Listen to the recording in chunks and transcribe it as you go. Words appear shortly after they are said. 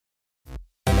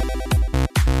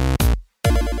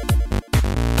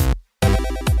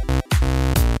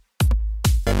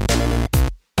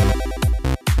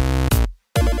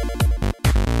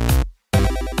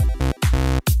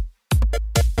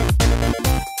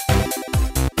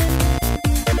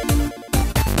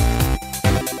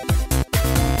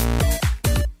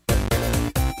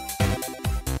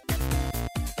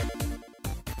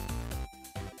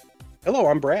Hello,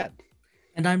 I'm Brad.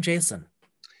 And I'm Jason.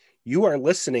 You are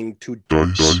listening to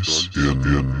Dice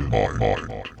in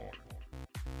Mind.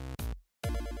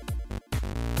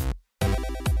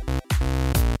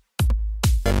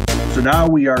 So now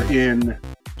we are in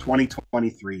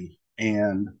 2023,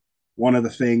 and one of the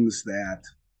things that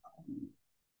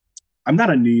I'm not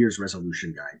a New Year's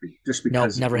resolution guy, just No,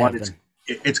 because never one, have been.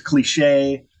 it's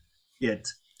cliche, it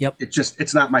Yep.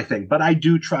 it's not my thing. But I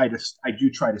do try to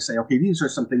say, okay, these are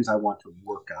some things I want to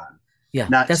work on, Yeah,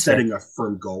 not that's fair. setting a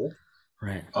firm goal.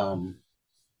 Right.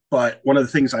 But one of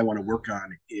the things I want to work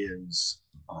on is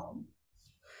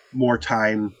more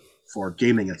time for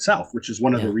gaming itself, which is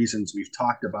one of the Yeah. reasons we've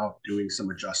talked about doing some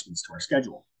adjustments to our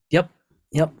schedule. Yep.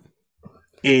 Yep.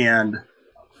 And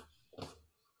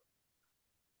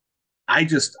I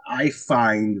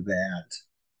find that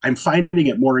I'm finding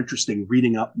it more interesting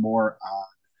reading up more on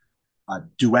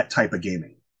duet type of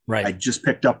gaming. Right. I just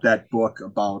picked up that book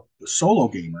about the solo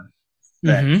gamer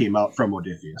that came out from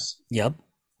Odysseus. Yep.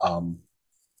 And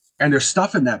there's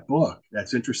stuff in that book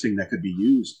that's interesting that could be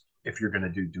used if you're going to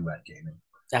do duet gaming.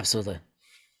 Absolutely.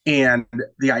 And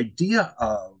the idea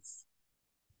of,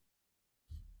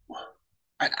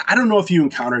 I don't know if you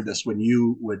encountered this when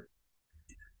you would,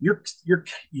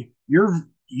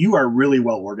 you are really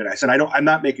well organized. And I'm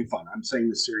not making fun. I'm saying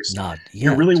this seriously. Not yet.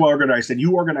 You're really well organized, and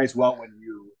you organize well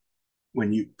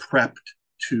when you prepped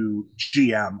to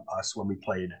GM us when we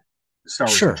played Star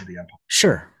Wars Sure. Age of the Empire.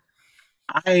 Sure.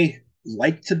 I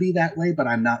like to be that way, but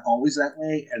I'm not always that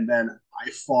way. And then I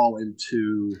fall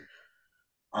into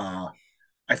a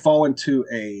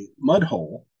mud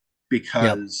hole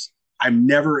because I'm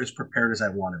never as prepared as I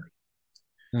want to be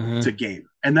to game.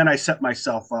 And then I set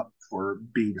myself up for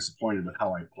being disappointed with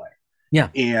how I play. Yeah.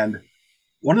 And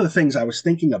one of the things I was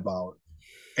thinking about,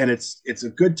 and it's a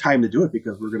good time to do it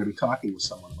because we're going to be talking with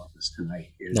someone about this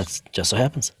tonight, is That's just so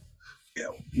happens.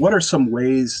 What are some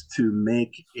ways to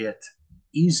make it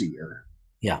easier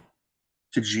to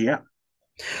GM?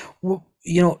 Well,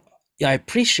 I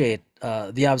appreciate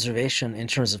the observation in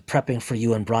terms of prepping for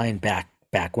you and Brian back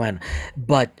when,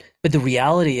 but the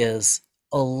reality is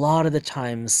a lot of the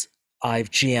times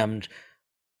I've GM'd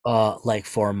like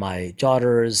for my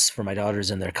daughters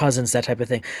and their cousins, that type of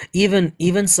thing.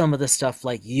 Even some of the stuff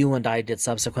like you and I did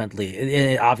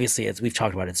subsequently, obviously, as we've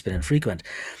talked about, it's been infrequent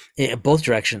in both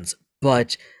directions,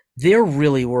 but there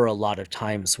really were a lot of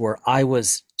times where I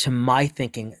was, to my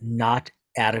thinking, not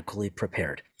adequately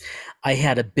prepared. I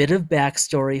had a bit of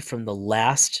backstory from the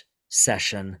last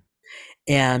session,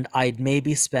 and I'd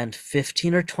maybe spent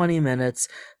 15 or 20 minutes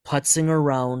putzing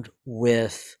around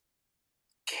with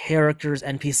characters,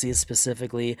 NPCs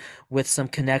specifically, with some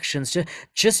connections,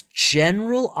 just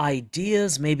general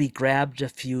ideas, maybe grabbed a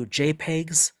few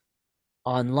JPEGs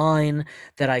online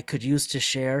that I could use to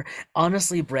share.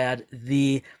 Honestly, Brad,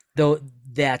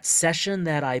 that session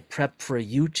that I prepped for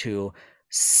you two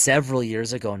several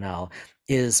years ago now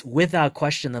is without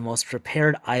question the most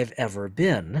prepared I've ever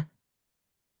been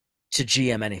to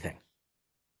GM anything.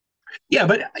 Yeah,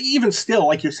 but even still,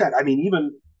 like you said, I mean,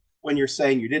 even when you're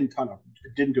saying you didn't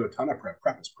do a ton of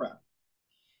prep is prep.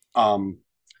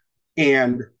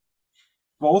 And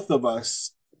both of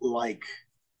us like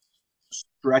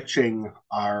stretching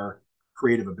our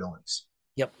creative abilities.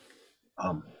 Yep.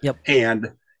 Yep.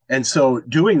 And so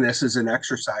doing this is an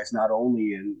exercise not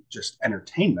only in just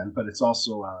entertainment, but it's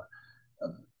also,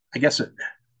 I guess,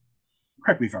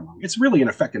 correct me if I'm wrong, it's really in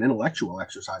effect an intellectual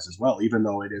exercise as well, even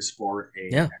though it is for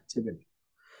a activity.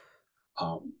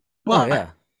 But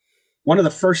one of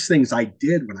the first things I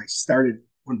did when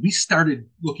we started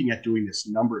looking at doing this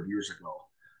a number of years ago,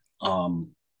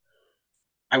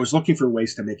 I was looking for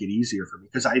ways to make it easier for me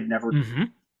because I had never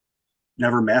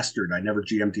mastered. I never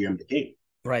GM'd the game.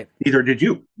 Right. Neither did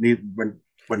you. When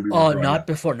we were not up.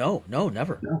 before. No,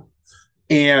 never. No.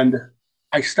 And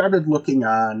I started looking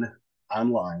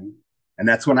online, and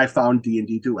that's when I found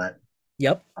D&D Duet.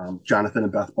 Yep. Jonathan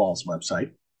and Beth Ball's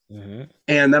website.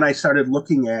 And then I started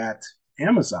looking at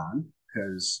Amazon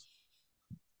because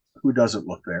who doesn't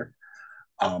look there?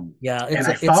 It's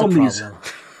I a found problem.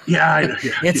 Yeah, I know.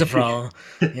 Yeah. It's a problem.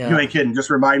 Yeah. You ain't kidding. Just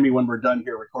remind me when we're done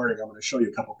here recording. I'm going to show you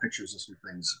a couple pictures of some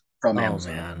things from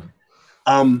Amazon.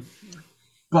 Man.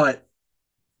 But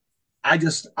I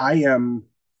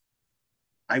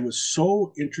was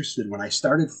so interested when I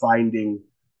started finding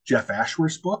Jeff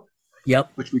Ashworth's book.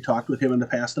 Yep. Which we talked with him in the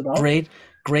past about.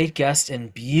 Great guest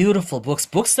and beautiful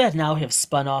books that now have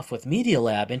spun off with Media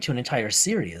Lab into an entire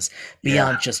series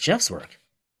beyond just Jeff's work.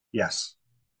 Yes.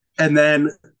 And then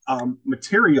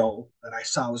material that I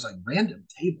saw was like random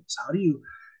tables. How do you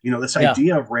This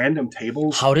idea of random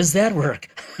tables. How does that work?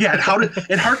 Yeah, and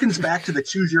it harkens back to the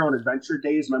Choose Your Own Adventure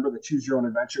days. Remember the Choose Your Own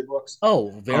Adventure books?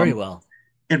 Oh, very well.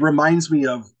 It reminds me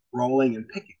of rolling and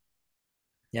picking.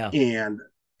 Yeah. And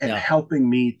helping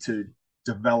me to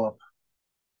develop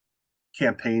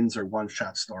campaigns or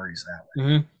one-shot stories that way.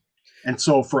 Mm-hmm. And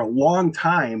so for a long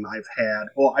time I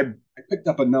picked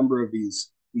up a number of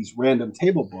these random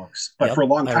table books, but for a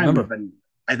long time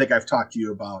I think I've talked to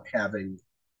you about having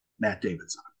Matt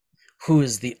Davids on, who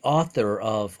is the author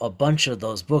of a bunch of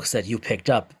those books that you picked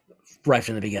up right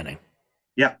from the beginning.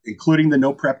 Yeah, including the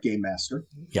No Prep Game Master.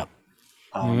 Yep.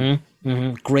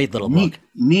 Great little book.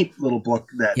 Neat little book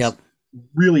that's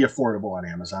really affordable on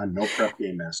Amazon. No Prep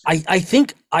Game Master. I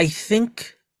think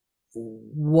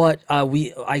what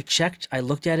I checked, I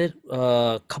looked at it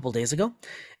a couple days ago,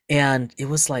 and it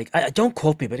was like, don't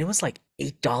quote me, but it was like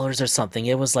 $8 or something.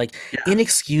 It was like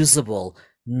inexcusable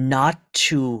not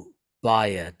to buy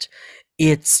it.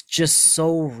 It's just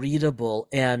so readable,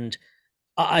 and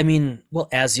I mean, well,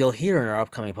 as you'll hear in our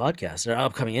upcoming podcast, our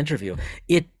upcoming interview,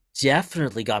 it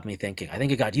definitely got me thinking. I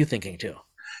think it got you thinking too.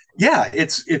 Yeah,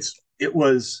 it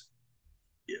was.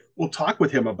 We'll talk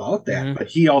with him about that, but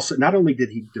he also, not only did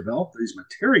he develop these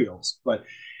materials, but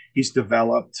he's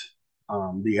developed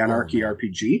the Anarchy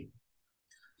RPG.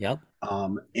 Yep.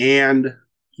 And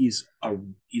he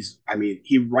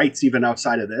writes even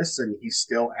outside of this, and he's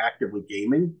still actively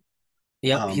gaming.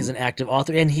 Yep, he's an active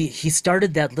author, and he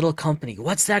started that little company.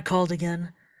 What's that called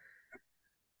again?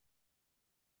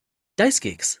 Dice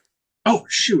Geeks. Oh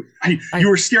shoot! You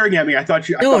were staring at me. I thought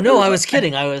you. I was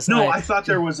kidding. I thought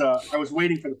there was a. I was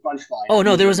waiting for the punchline. Oh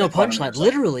no, there was no punchline.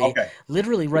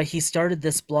 Literally, right? He started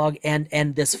this blog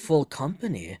and this full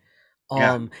company,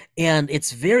 and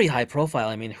it's very high profile.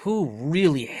 I mean, who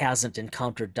really hasn't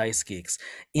encountered Dice Geeks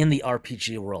in the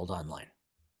RPG world online?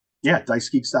 Yeah,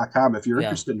 dicegeeks.com. If you're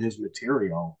interested in his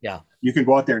material, you can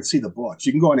go out there and see the books.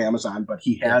 You can go on Amazon, but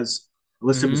he has a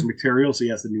list of his materials. He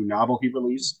has the new novel he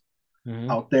released.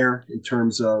 Out there in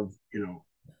terms of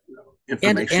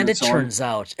information, and it turns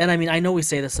out, and I mean, I know we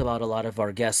say this about a lot of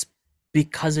our guests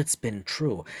because it's been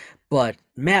true, but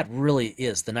Matt really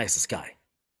is the nicest guy.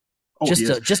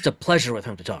 Just a pleasure with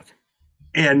him to talk.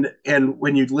 And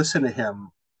when you listen to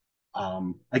him,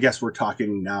 I guess we're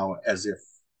talking now as if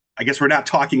we're not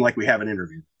talking like we have an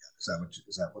interview.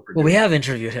 Is that what we're doing? We have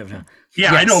interviewed him now.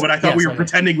 Yeah, yes, I know, but I thought we were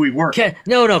pretending we weren't.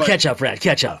 Catch up, Brad.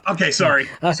 Catch up. Okay, sorry.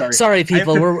 Sorry,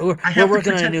 people. We're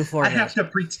working on a new format. I have to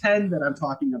pretend that I'm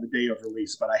talking on the day of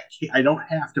release, but I don't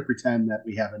have to pretend that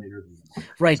we have an interview.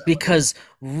 Right, because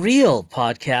real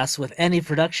podcasts with any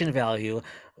production value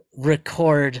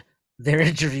record their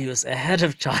interviews ahead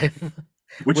of time,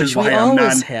 which is why we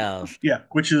always have. Yeah,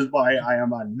 which is why I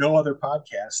am on no other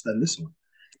podcast than this one.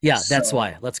 Yeah, that's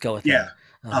why. Let's go with that.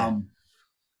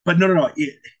 But no.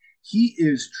 He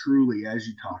is truly, as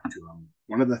you talk to him,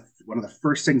 one of the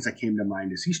first things that came to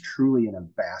mind is he's truly an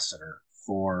ambassador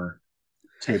for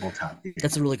tabletop games.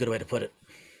 That's a really good way to put it.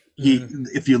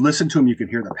 If you listen to him, you can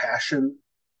hear the passion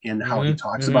in how he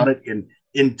talks about it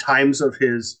in times of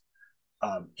his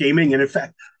gaming. And in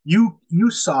fact, you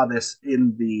saw this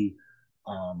in the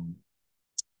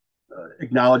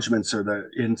acknowledgments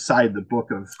or inside the book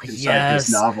of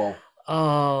this novel.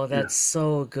 Oh, that's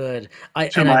so good.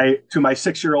 To my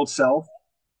 6-year-old self.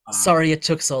 Sorry it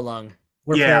took so long.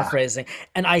 We're paraphrasing.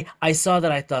 And I saw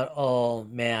that. I thought, oh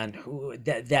man,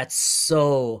 that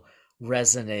so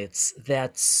resonates.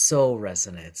 That so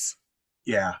resonates.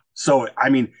 Yeah. So I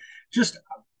mean, just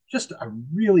a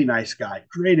really nice guy.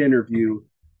 Great interview.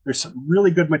 There's some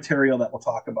really good material that we'll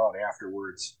talk about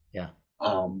afterwards. Yeah.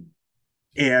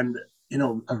 And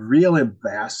a real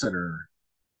ambassador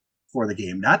for the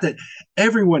game. Not that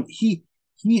everyone he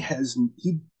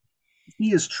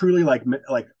is truly like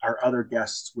our other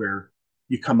guests, where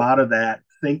you come out of that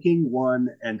thinking, one,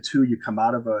 and two, you come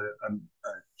out of a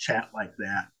chat like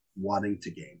that wanting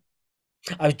to game.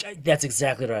 That's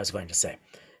exactly what I was going to say.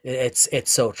 It's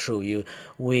so true.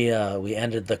 We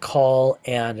ended the call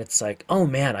and it's like, oh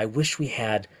man, I wish we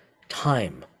had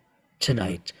time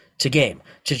tonight to game,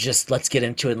 to just let's get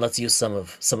into it and let's use some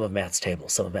of Matt's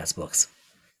tables, some of Matt's books.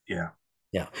 Yeah.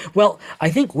 Well, I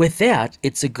think with that,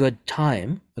 it's a good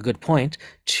point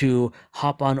to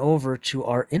hop on over to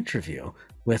our interview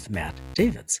with Matt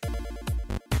Davids.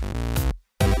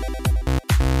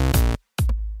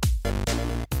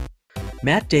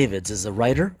 Matt Davids is a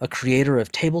writer, a creator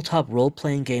of tabletop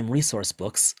role-playing game resource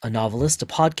books, a novelist, a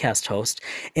podcast host,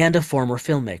 and a former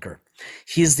filmmaker.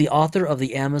 He is the author of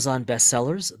the Amazon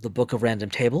bestsellers, The Book of Random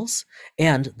Tables,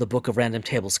 and The Book of Random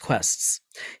Tables Quests.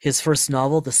 His first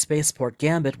novel, The Spaceport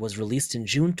Gambit, was released in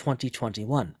June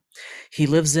 2021. He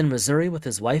lives in Missouri with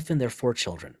his wife and their 4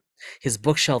 children. His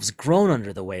bookshelves groan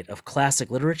under the weight of classic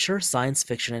literature, science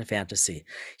fiction, and fantasy.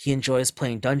 He enjoys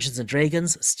playing Dungeons and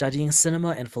Dragons, studying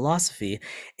cinema and philosophy,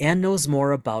 and knows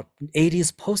more about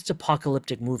 80s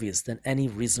post-apocalyptic movies than any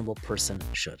reasonable person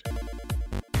should.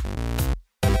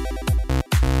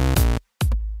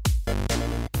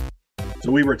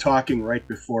 So we were talking right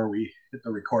before we hit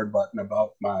the record button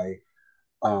about my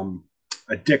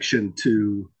addiction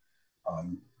to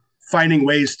finding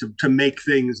ways to make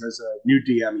things as a new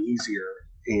DM easier.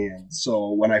 And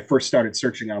so when I first started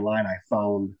searching online, I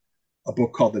found a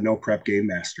book called The No Prep Game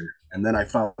Master. And then I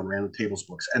found Random Tables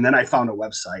books. And then I found a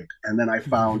website. And then I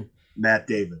found Matt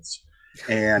Davids.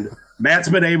 And Matt's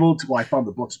been able to, well, I found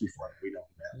the books before we know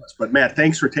who Matt was. But Matt,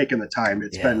 thanks for taking the time.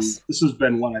 This has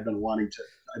been one I've been wanting to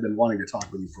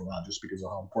talk with you for a while, just because of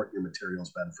how important your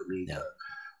material's been for me to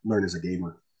learn as a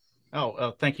gamer.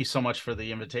 Oh, thank you so much for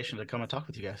the invitation to come and talk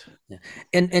with you guys. Yeah.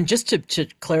 And just to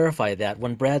clarify that,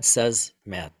 when Brad says,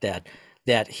 Matt, that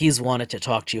he's wanted to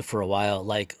talk to you for a while,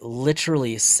 like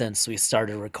literally since we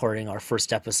started recording our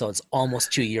first episodes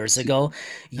almost 2 years ago,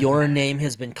 your name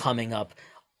has been coming up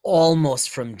almost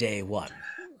from day one.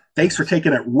 Thanks for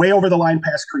taking it way over the line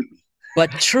past creepy.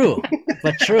 But true.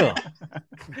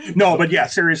 No, but yeah,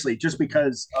 seriously, just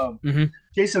because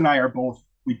Jason and I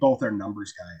we both are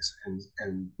numbers guys,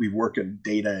 and we work in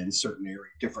data in certain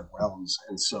different realms.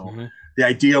 And so the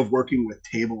idea of working with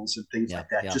tables and things like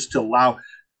that, just to allow,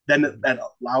 then that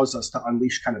allows us to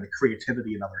unleash kind of the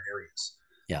creativity in other areas.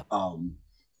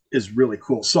 Is really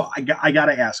cool. So I got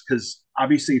to ask, because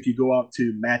obviously if you go out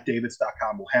to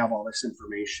mattdavids.com, we'll have all this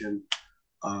information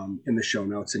in the show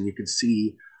notes, and you can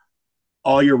see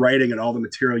all your writing and all the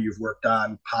material you've worked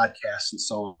on, podcasts and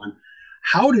so on.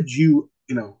 How did you,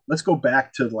 let's go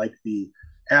back to like the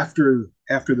after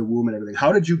the womb and everything.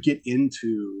 How did you get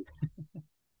into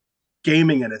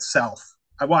gaming in itself?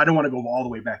 I don't want to go all the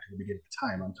way back to the beginning of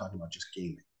time. I'm talking about just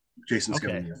gaming. Jason's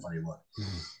giving me a funny look.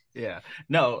 Yeah,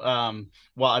 no.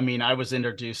 Well, I mean, I was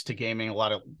introduced to gaming a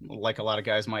lot of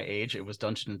guys my age. It was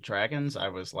Dungeons and Dragons. I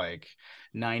was like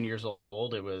 9 years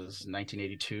old. It was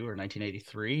 1982 or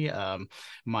 1983.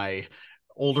 My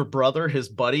older brother, his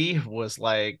buddy, was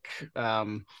like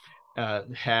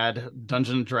had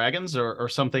Dungeons and Dragons or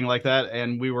something like that,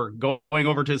 and we were going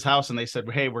over to his house, and they said,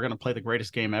 "Hey, we're going to play the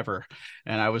greatest game ever."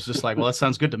 And I was just like, "Well, that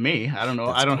sounds good to me. I don't know.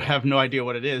 I don't have no idea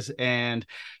what it is." And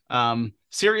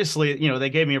seriously, they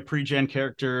gave me a pre-gen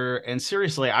character, and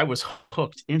seriously, I was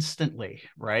hooked instantly,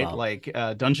 right? Wow. Like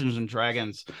Dungeons and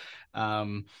Dragons.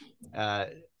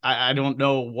 I don't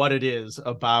know what it is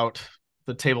about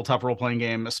the tabletop role-playing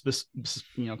game,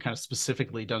 kind of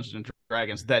specifically Dungeons and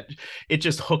Dragons, that it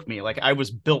just hooked me. Like I was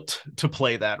built to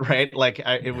play that, right? Like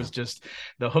it was just,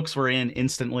 the hooks were in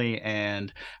instantly.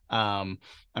 And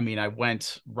I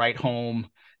went right home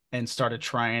and started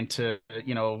trying to,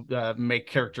 make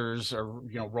characters or,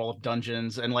 roll up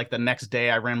dungeons. And like the next day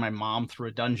I ran my mom through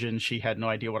a dungeon. She had no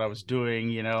idea what I was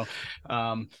doing,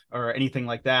 or anything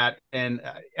like that. And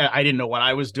I didn't know what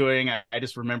I was doing. I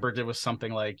just remembered it was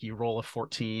something like you roll a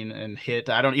 14 and hit.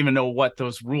 I don't even know what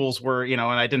those rules were, and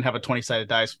I didn't have a 20-sided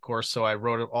dice, of course. So I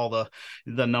wrote all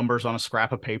the numbers on a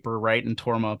scrap of paper, right, and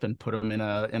tore them up and put them in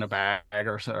a bag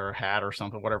or a hat or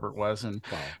something, whatever it was, and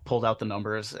pulled out the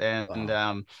numbers.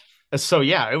 And so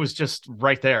yeah, it was just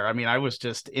right there. I mean, I was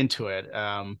just into it,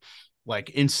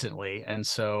 like instantly. And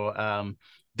so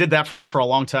did that for a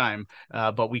long time.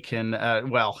 But we can,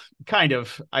 kind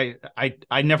of.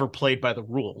 I never played by the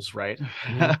rules, right?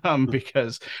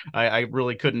 Because I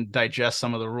really couldn't digest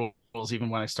some of the rules, even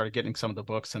when I started getting some of the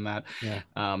books and that.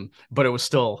 But it was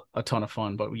still a ton of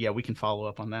fun. But yeah, we can follow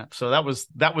up on that. So that was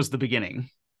the beginning,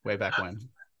 way back when.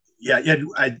 Yeah,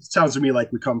 it sounds to me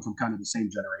like we come from kind of the same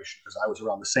generation, because I was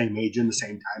around the same age in the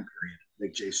same time period,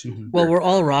 like Jason. Well, we're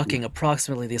all rocking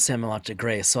approximately the same amount of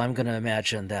gray, so I'm going to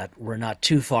imagine that we're not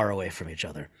too far away from each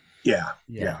other. Yeah,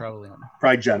 probably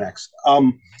Gen X.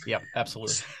 Yeah,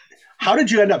 absolutely. How did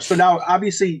you end up? So now,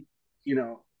 obviously,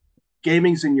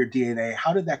 gaming's in your DNA.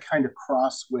 How did that kind of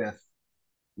cross with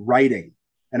writing?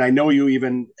 And I know you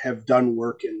even have done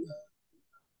work in the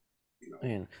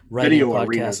writing,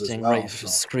 podcasting, well,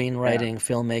 screenwriting,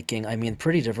 filmmaking.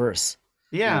 Pretty diverse.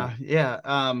 Yeah.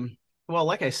 Well,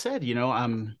 like I said,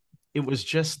 it was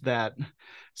just that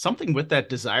something with that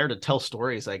desire to tell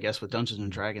stories, I guess, with Dungeons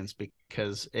and Dragons,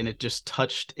 and it just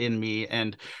touched in me,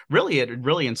 and really, it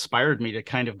really inspired me to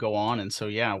kind of go on. And so,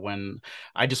 yeah, when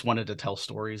I just wanted to tell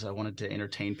stories, I wanted to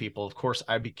entertain people. Of course,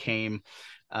 I became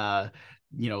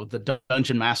the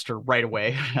dungeon master right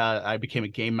away. I became a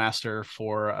game master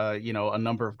for a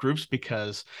number of groups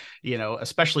because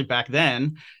especially back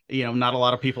then, not a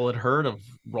lot of people had heard of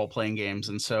role-playing games,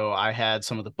 and so I had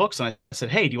some of the books and I said,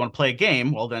 hey, do you want to play a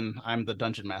game? Well, then I'm the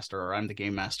dungeon master or I'm the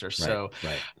game master. So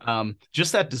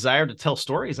just that desire to tell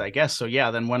stories, I guess. So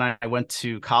yeah, then when I went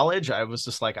to college, I was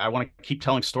just like, I want to keep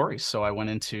telling stories, so I went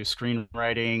into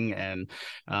screenwriting and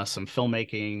some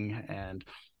filmmaking, and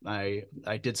I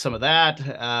did some of that.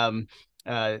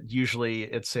 Usually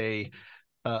it's a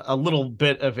little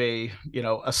bit of a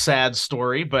sad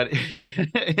story, but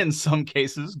in some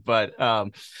cases, but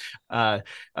I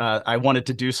wanted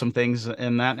to do some things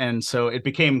in that, and so it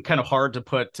became kind of hard to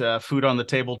put food on the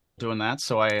table doing that.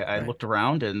 So I looked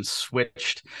around and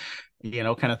switched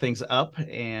kind of things up,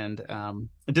 and I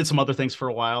did some other things for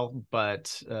a while,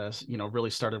 but really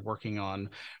started working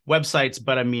on websites.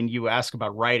 But I mean, you ask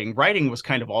about writing was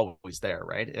kind of always there,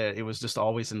 right? It was just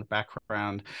always in the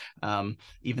background.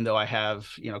 Even though I have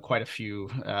quite a few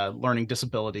learning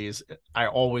disabilities, I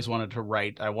always wanted to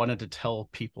write. I wanted to tell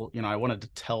people, I wanted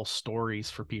to tell stories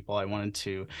for people. I wanted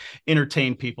to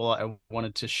entertain people. I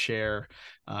wanted to share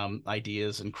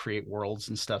ideas and create worlds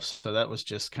and stuff. So that was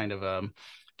just kind of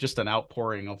just an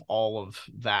outpouring of all of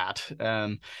that.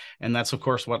 And that's, of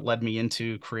course, what led me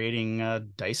into creating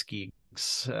Dice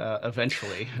Geeks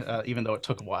eventually, even though it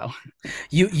took a while.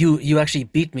 You actually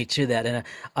beat me to that. And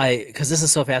because this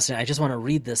is so fascinating, I just want to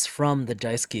read this from the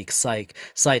Dice Geeks site.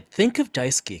 Think of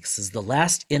Dice Geeks as the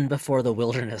last inn before the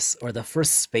wilderness or the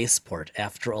first spaceport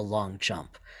after a long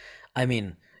jump. I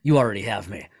mean, you already have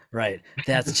me, right?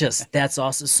 That's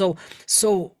awesome.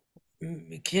 So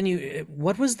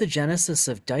what was the genesis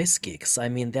of Dice Geeks? I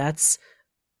mean, that's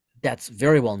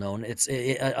very well known. It's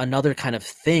another kind of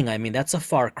thing. I mean, that's a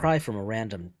far cry from a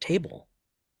random table.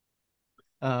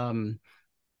 Like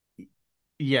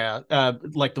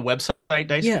the website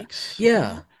Dice Geeks.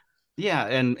 Yeah.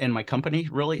 And my company,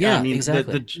 really. Yeah, I mean,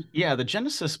 exactly. the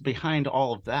genesis behind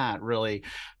all of that, really,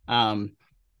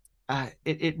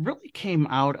 it really came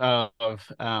out of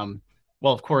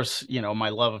well, of course, my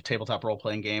love of tabletop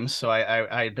role-playing games. So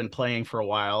I had been playing for a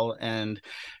while, and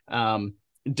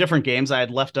different games. I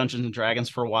had left Dungeons and Dragons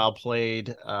for a while,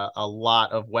 played a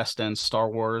lot of West End Star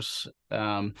Wars,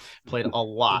 played a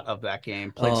lot of that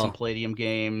game, played some Palladium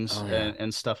games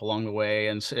and stuff along the way,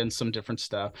 and some different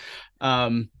stuff.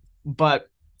 But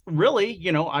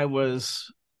really, I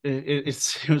was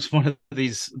it was one of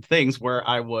these things where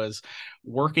I was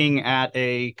working at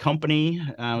a company.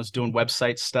 I was doing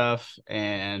website stuff,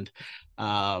 and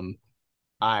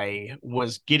I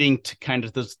was getting to kind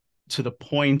of to the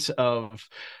point of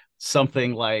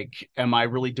something like, am I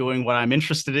really doing what I'm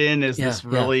interested in? Is this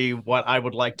really what I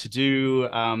would like to do?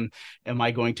 Am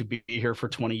I going to be here for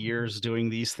 20 years doing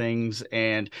these things?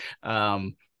 And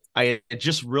I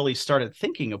just really started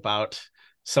thinking about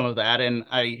some of that, and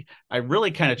I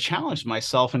really kind of challenged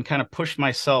myself and kind of pushed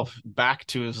myself back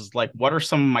to, is like, what are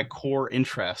some of my core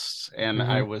interests? And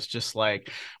I was just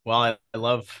like, well, I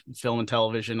love film and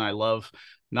television, I love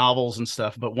novels and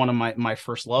stuff, but one of my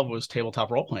first love was tabletop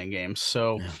role-playing games.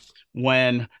 So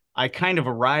when I kind of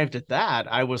arrived at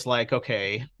that, I was like,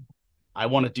 okay, I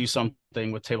want to do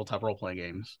something with tabletop role-playing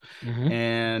games.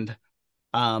 And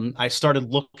I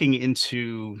started looking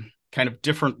into kind of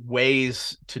different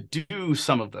ways to do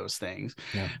some of those things.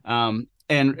 And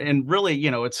really,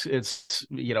 it's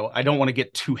I don't want to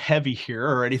get too heavy here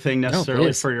or anything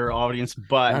necessarily for your audience,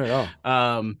 but not at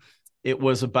all. It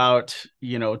was about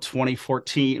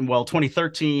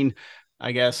 2013,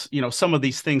 I guess, some of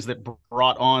these things that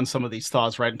brought on some of these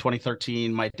thoughts, right? In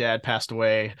 2013, my dad passed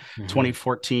away.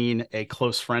 2014, a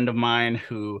close friend of mine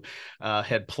who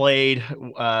had played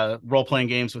role-playing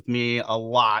games with me a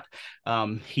lot,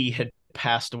 he had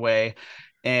passed away.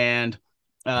 And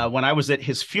when I was at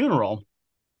his funeral,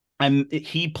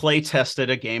 he play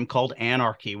tested a game called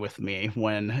Anarchy with me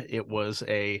when it was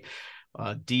a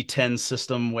D10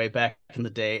 system way back in the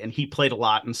day, and he played a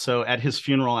lot. And so at his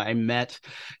funeral, I met,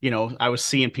 I was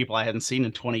seeing people I hadn't seen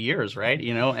in 20 years, right?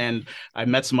 And I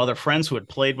met some other friends who had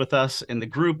played with us in the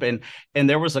group, and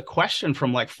there was a question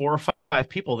from like 4 or 5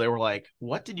 people. They were like,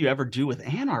 what did you ever do with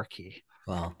Anarchy?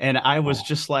 Wow. And I was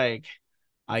just like,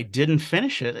 I didn't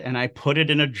finish it, and I put it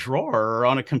in a drawer or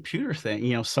on a computer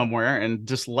thing, somewhere, and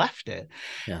just left it.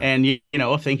 And,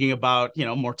 thinking about,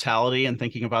 mortality and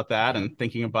thinking about that and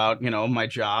thinking about, my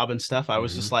job and stuff, I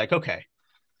was just like, okay,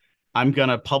 I'm going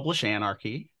to publish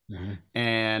Anarchy,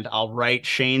 and I'll write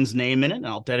Shane's name in it, and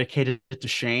I'll dedicate it to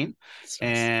Shane.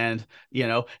 And,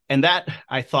 and that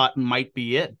I thought might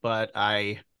be it, but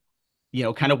I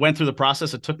kind of went through the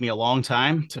process. It took me a long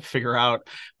time to figure out.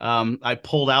 I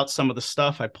pulled out some of the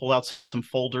stuff. I pulled out some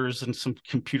folders and some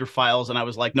computer files, and I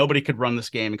was like, nobody could run this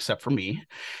game except for me.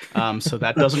 So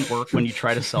that doesn't work when you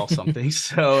try to sell something.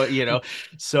 So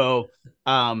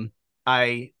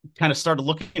I kind of started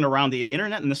looking around the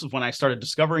internet, and this is when I started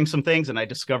discovering some things. And I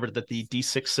discovered that the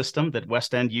D6 system that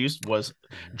West End used was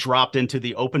dropped into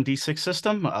the Open D6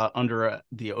 system under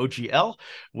the OGL,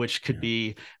 which could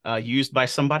be used by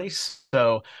somebody.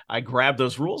 So I grabbed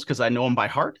those rules because I know them by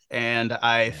heart, and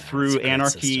I threw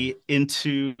Anarchy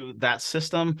into that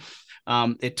system.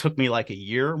 It took me like a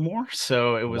year or more.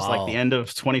 So it was like the end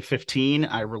of 2015,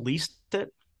 I released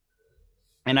it.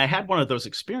 And I had one of those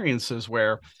experiences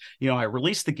where, I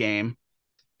released the game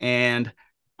and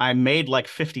I made like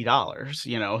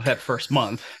 $50, that first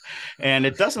month. And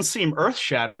it doesn't seem earth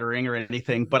shattering or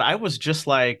anything, but I was just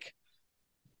like,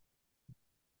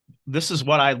 this is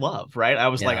what I love, right? I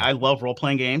was like, I love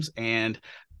role-playing games, and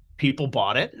people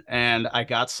bought it, and I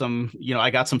got some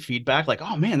feedback like,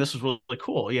 oh man, this is really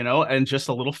cool, and just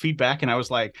a little feedback. And I was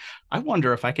like, I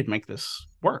wonder if I could make this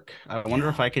work. I wonder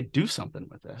if I could do something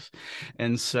with this.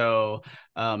 And so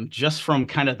just from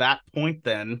kind of that point,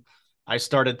 then I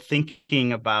started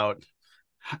thinking about,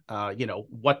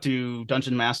 what do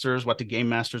dungeon masters, what do game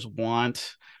masters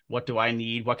want? What do I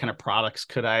need? What kind of products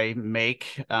could I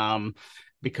make?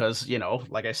 Because,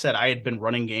 like I said, I had been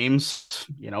running games,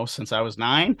 since I was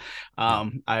 9.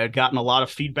 I had gotten a lot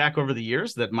of feedback over the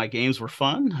years that my games were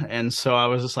fun. And so I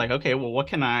was just like, okay, well, what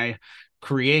can I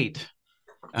create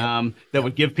that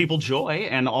would give people joy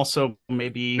and also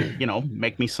maybe,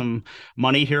 make me some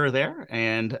money here or there?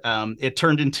 And it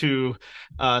turned into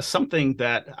something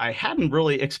that I hadn't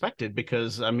really expected,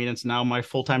 because, it's now my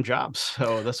full-time job.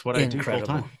 So that's what I do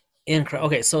full-time.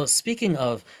 Okay, so speaking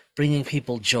of bringing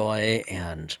people joy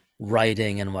and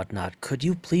writing and whatnot, could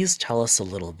you please tell us a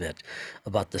little bit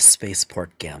about the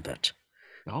Spaceport Gambit?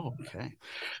 Oh, okay.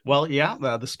 Well, yeah,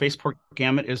 the Spaceport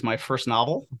Gambit is my first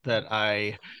novel that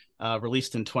I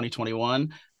released in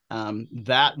 2021.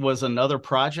 That was another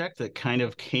project that kind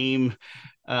of came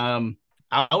out.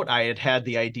 I had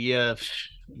the idea of,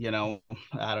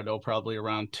 I don't know, probably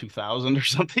around 2000 or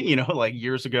something, like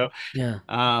years ago. Yeah.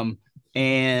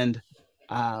 And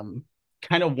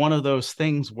kind of one of those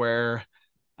things where,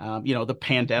 the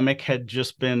pandemic had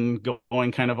just been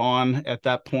going kind of on at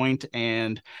that point.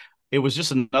 And it was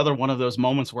just another one of those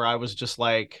moments where I was just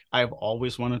like, I've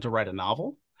always wanted to write a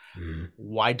novel.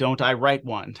 Why don't I write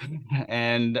one?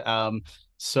 And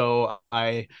so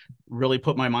I really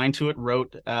put my mind to it,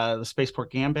 wrote the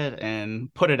Spaceport Gambit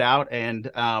and put it out. And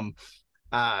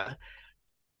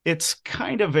it's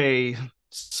kind of a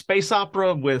space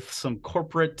opera with some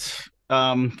corporate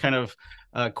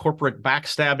corporate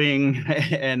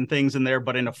backstabbing and things in there,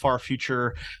 but in a far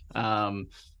future,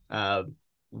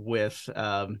 with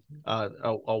a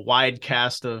wide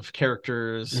cast of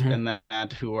characters and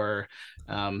that who are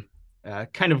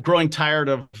kind of growing tired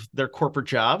of their corporate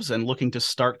jobs and looking to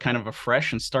start kind of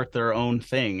afresh and start their own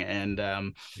thing.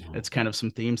 And it's kind of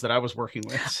some themes that I was working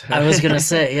with. So. I was gonna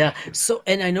say, yeah. So,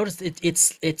 and I noticed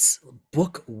it's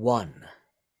book 1.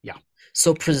 Yeah.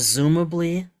 So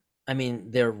presumably,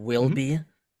 there will be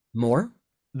more.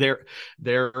 There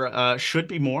should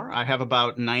be more. I have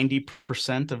about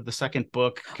 90% of the second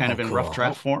book kind of in rough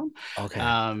draft form. Okay.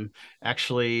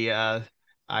 Actually,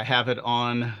 I have it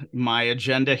on my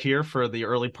agenda here for the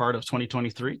early part of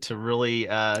 2023 to really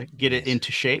get it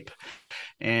into shape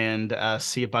and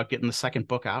see about getting the second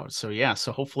book out. So yeah,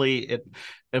 so hopefully it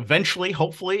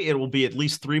will be at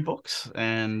least 3 books,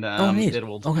 and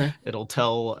it'll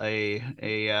tell a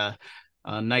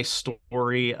nice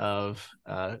story of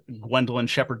Gwendolyn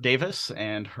Shepherd Davis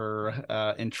and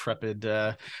her intrepid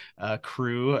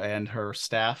crew and her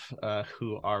staff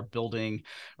who are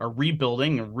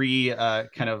rebuilding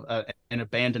kind of an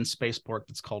abandoned spaceport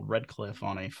that's called Redcliffe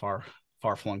on a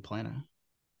far-flung planet.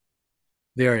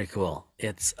 Very cool.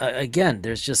 It's again,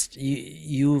 there's just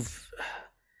you've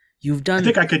done. I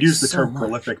think I could use the so term much.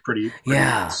 prolific pretty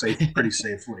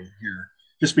safely here,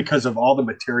 just because of all the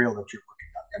material that you're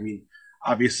looking at.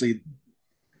 Obviously,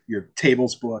 your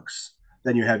tables books,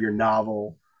 then you have your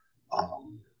novel,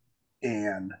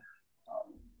 and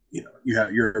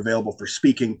you're available for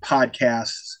speaking,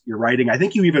 podcasts, your writing. I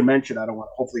think you even mentioned,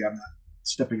 hopefully I'm not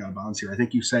stepping out of bounds here. I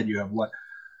think you said you have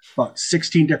about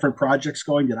 16 different projects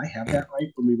going. Did I have that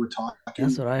right when we were talking?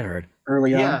 That's what I heard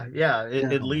early on.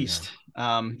 At least.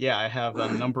 I have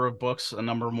a number of books, a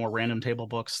number of more random table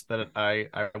books that I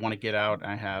want to get out.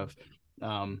 I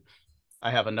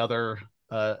have another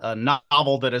a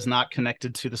novel that is not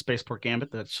connected to the Spaceport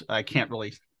Gambit that I can't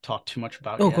really talked too much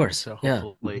about Oh, yet. of course. So Yeah.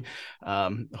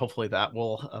 hopefully that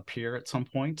will appear at some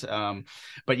point.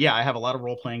 But yeah, I have a lot of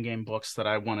role-playing game books that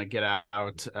I want to get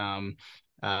out.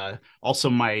 Also,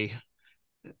 my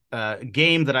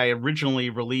game that I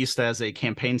originally released as a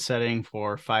campaign setting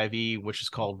for 5e, which is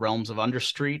called Realms of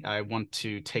Understreet. I want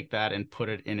to take that and put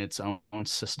it in its own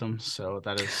system. So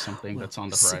that is something that's on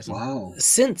the horizon. Wow.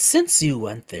 Since you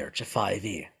went there to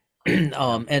 5e,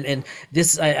 and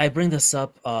this I bring this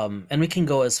up, and we can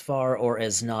go as far or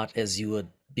as not as you would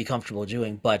be comfortable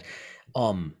doing, but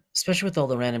especially with all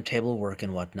the random table work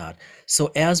and whatnot. So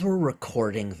as we're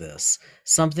recording this,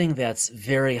 something that's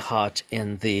very hot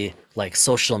in the like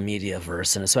social media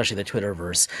verse and especially the Twitter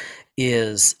verse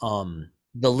is the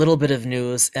little bit of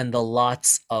news and the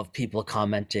lots of people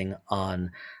commenting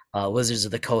on Wizards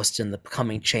of the Coast and the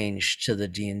coming change to the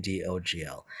D&D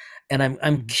OGL. And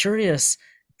I'm curious,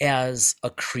 as a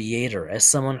creator, as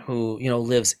someone who, you know,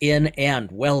 lives in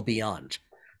and well beyond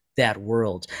that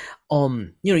world,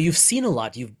 you know, you've seen a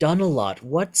lot, you've done a lot.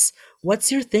 What's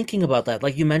your thinking about that?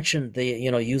 Like you mentioned, the, you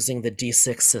know, using the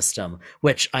D6 system,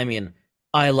 which I mean,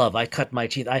 I love. I cut my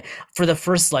teeth. I For the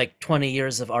first like 20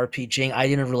 years of RPGing, I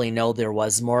didn't really know there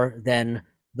was more than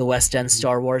the West End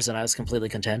Star Wars, and I was completely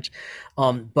content.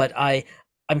 But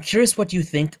I'm curious what you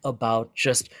think about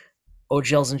just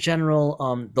OGLs in general,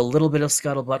 the little bit of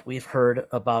scuttlebutt we've heard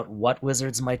about what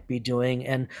Wizards might be doing,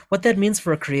 and what that means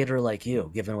for a creator like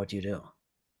you, given what you do.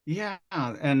 Yeah,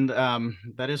 and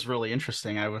that is really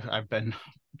interesting. I've been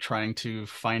trying to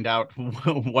find out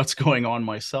what's going on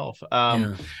myself.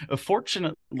 Yeah.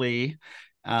 Fortunately,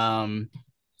 the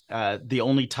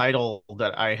only title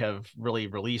that I have really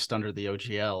released under the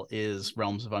OGL is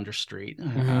Realms of Understreet.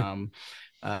 Now,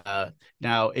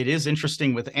 it is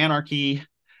interesting with Anarchy.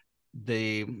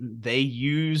 They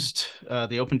used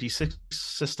the OpenD6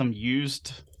 system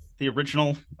used the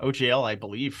original OGL, I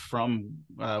believe, from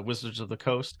Wizards of the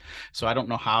Coast. So I don't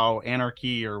know how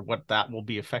Anarchy or what that will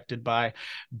be affected by,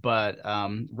 but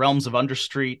Realms of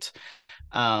Understreet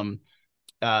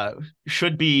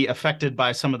should be affected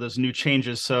by some of those new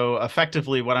changes. So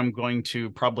effectively, what I'm going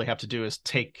to probably have to do is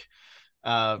take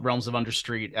Realms of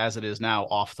Understreet as it is now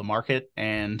off the market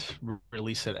and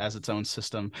release it as its own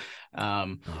system,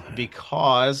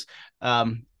 because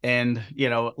and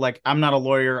you know, like, I'm not a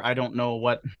lawyer, I don't know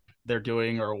what they're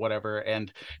doing or whatever,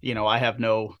 and you know, I have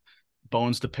no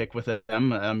bones to pick with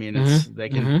them. I mean, it's they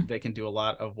can do a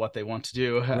lot of what they want to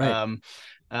do, Right.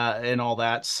 and all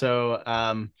that. So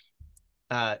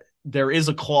there is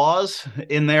a clause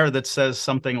in there that says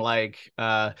something like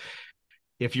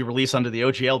if you release under the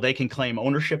OGL, they can claim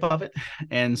ownership of it.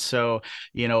 And so,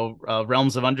 you know,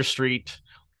 Realms of Understreet,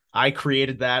 I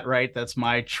created that, right? That's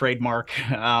my trademark.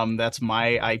 That's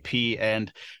my IP.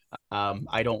 And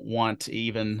I don't want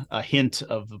even a hint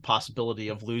of the possibility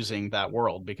of losing that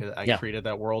world, because I created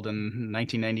that world in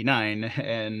 1999.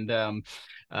 And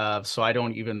so I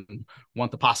don't even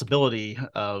want the possibility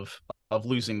of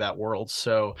losing that world.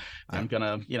 So I'm going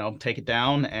to, you know, take it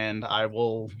down, and I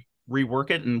will rework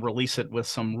it and release it with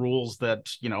some rules that,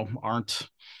 you know, aren't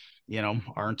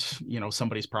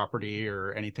somebody's property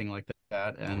or anything like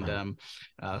that. And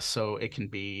so it can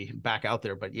be back out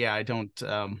there. But yeah, I don't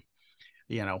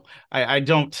I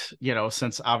don't, you know,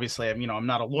 since obviously I'm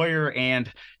not a lawyer,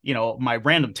 and, you know, my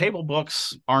random table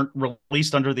books aren't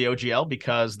released under the OGL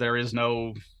because there is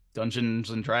no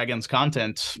Dungeons and Dragons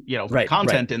content,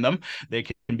 content in them. They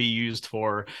can be used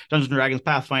for Dungeons and Dragons,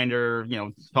 Pathfinder,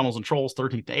 Tunnels and Trolls,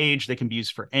 13th Age. They can be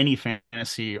used for any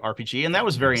fantasy RPG. And that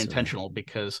was very intentional,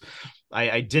 because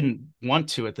I didn't want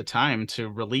to, at the time, to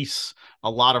release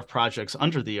a lot of projects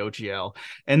under the OGL.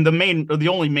 And the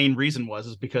only main reason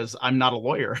is because I'm not a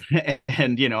lawyer.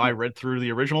 And, I read through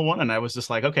the original one, and I was just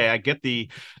like, okay, I get the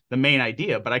main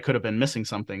idea, but I could have been missing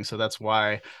something. So that's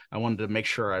why I wanted to make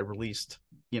sure I released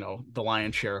the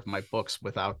lion's share of my books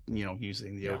without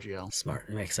using the OGL. Smart.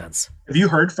 It makes sense. Have you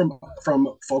heard from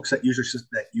folks that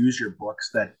use your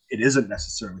books that it isn't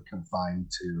necessarily confined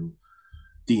to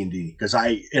D&D? Because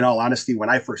in all honesty, when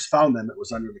I first found them, it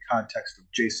was under the context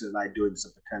of Jason and I doing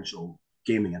some potential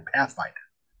gaming and Pathfinder,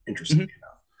 interestingly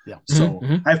enough. Yeah. So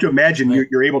I have to imagine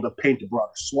you're able to paint a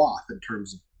broader swath in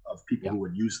terms of people who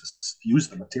would use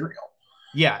the material.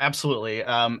 Yeah, absolutely.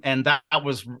 And that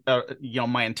was,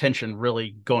 my intention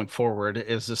really going forward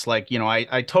is just like,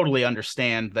 I totally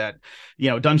understand that,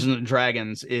 Dungeons and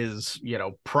Dragons is,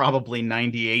 probably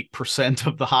 98%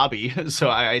 of the hobby. So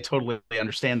I totally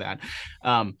understand that.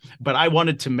 But I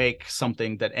wanted to make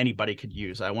something that anybody could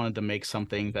use. I wanted to make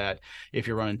something that if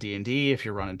you're running D&D, if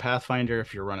you're running Pathfinder,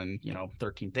 if you're running,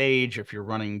 13th Age, if you're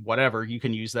running whatever, you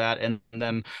can use that. And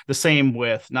then the same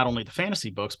with not only the fantasy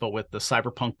books, but with the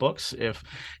cyberpunk books. If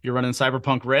you're running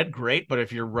Cyberpunk Red, great. But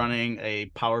if you're running a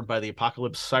Powered by the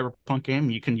Apocalypse Cyberpunk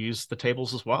game, you can use the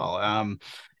tables as well.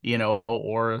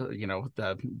 Or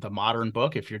the modern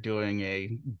book if you're doing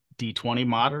a D20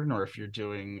 modern, or if you're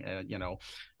doing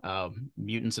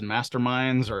mutants and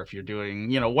masterminds, or if you're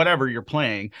doing whatever you're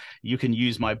playing, you can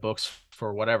use my books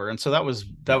for whatever. And so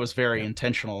that was very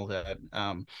intentional, that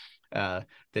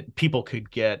people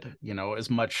could get as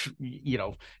much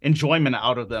enjoyment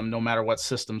out of them, no matter what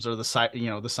systems, or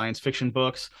the science fiction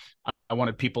books. I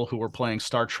wanted people who were playing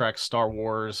Star Trek, Star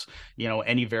Wars,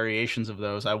 any variations of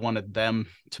those. I wanted them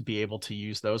to be able to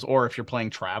use those, or if you're playing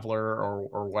Traveler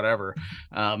or whatever,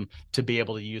 to be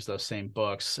able to use those same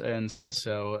books. And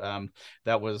so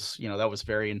that was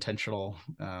very intentional,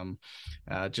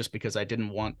 just because I didn't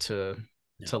want to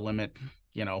limit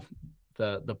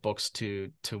the books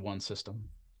to one system.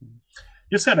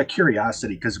 Just out of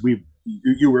curiosity, because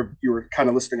you were kind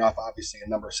of listing off obviously a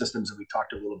number of systems, and we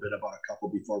talked a little bit about a couple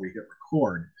before we hit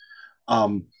record.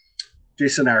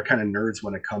 Jason and I are kind of nerds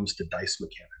when it comes to dice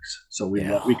mechanics, so we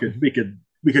could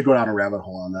go down a rabbit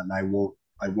hole on that, and I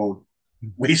won't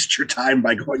waste your time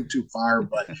by going too far.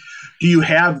 But do you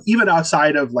have, even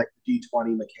outside of like the D20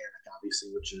 mechanic, obviously,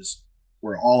 which is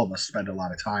where all of us spend a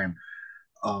lot of time,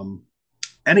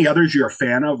 any others you're a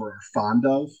fan of or are fond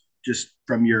of, just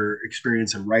from your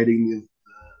experience in writing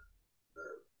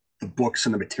the books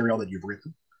and the material that you've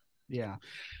written? Yeah.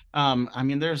 I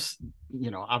mean, there's,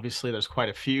 obviously there's quite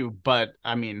a few, but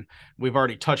I mean, we've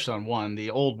already touched on one, the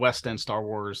old West End Star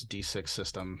Wars D6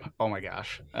 system. Oh my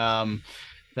gosh.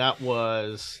 That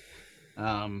was,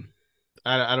 I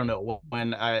don't know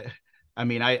when I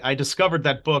discovered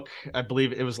that book. I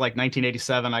believe it was like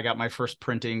 1987. I got my first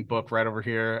printing book right over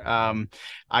here.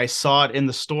 I saw it in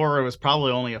the store. It was probably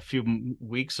only a few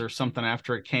weeks or something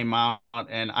after it came out,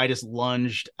 and I just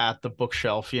lunged at the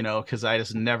bookshelf, because I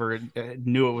just never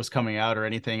knew it was coming out or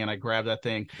anything. And I grabbed that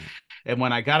thing, and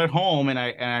when I got it home and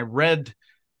I read,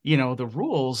 the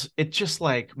rules, it just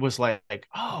was like,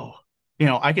 oh,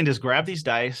 I can just grab these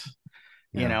dice,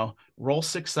 roll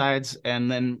 6 sides, and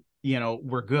then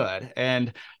we're good.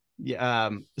 And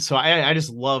so I just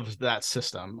loved that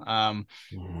system.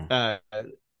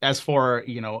 As for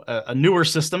a newer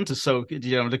system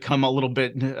to come a little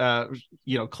bit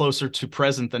closer to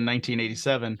present than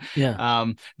 1987,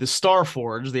 the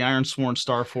Starforge, the Ironsworn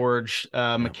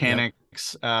Starforge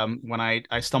mechanics, when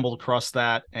I stumbled across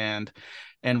that and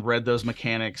read those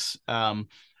mechanics,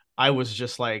 I was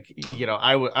just like,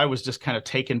 I was just kind of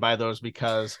taken by those,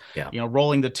 because,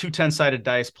 rolling the 2 10-sided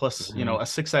dice plus, a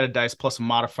 6-sided dice plus a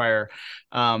modifier,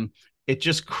 it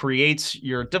just creates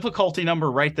your difficulty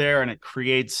number right there. And it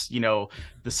creates, the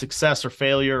success or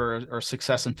failure, or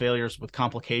success and failures with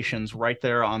complications right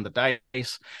there on the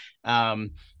dice.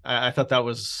 I thought that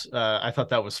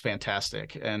was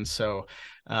fantastic. And so,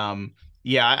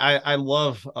 I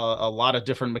love a lot of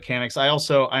different mechanics.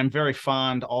 I'm very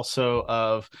fond also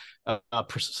of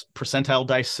percentile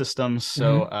dice systems.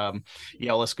 So,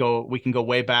 we can go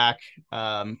way back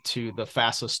to the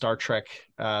FASA Star Trek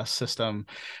system,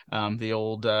 the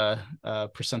old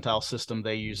percentile system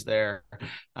they use there.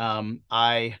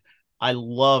 I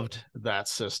loved that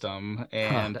system,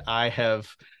 and I have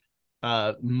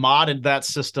modded that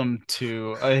system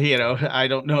to I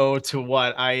don't know to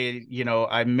what. I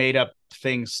made up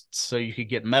things so you could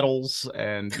get medals,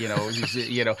 and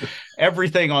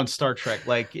everything on Star Trek.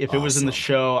 Like if it was in the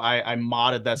show, I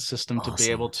modded that system to be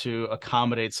able to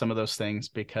accommodate some of those things,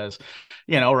 because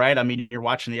right, I mean, you're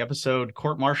watching the episode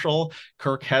Court Martial,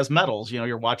 Kirk has medals.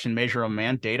 You're watching Measure of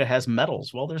Man, Data has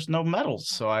medals. Well, there's no medals,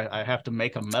 so I have to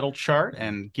make a medal chart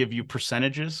and give you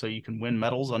percentages so you can win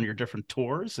medals on your different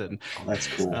tours. And that's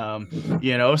cool.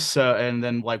 So, and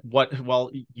then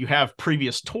you have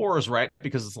previous tours, right,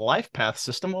 because it's a life path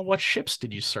system. Well, what ships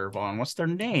did you serve on? What's their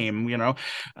name?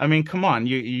 I mean, come on,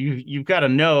 you've got to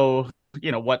know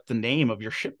what the name of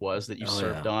your ship was that you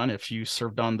served on, if you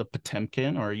served on the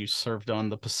Potemkin or you served on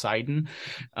the Poseidon,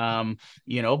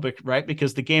 but right,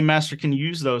 because the game master can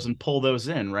use those and pull those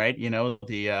in, right?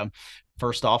 The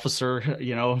first officer,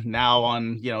 now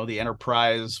on, the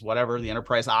Enterprise, whatever, the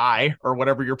Enterprise I, or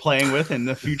whatever you're playing with in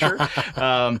the future.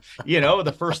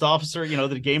 The first officer,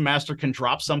 the game master can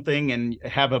drop something and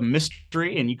have a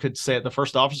mystery, and you could say the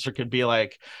first officer could be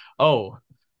like, oh,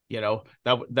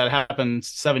 that happened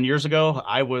 7 years ago.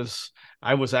 I was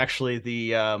actually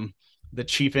the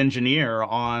chief engineer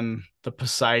on the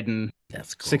Poseidon.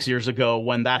 That's cool. 6 years ago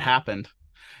when that happened.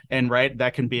 And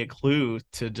that can be a clue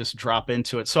to just drop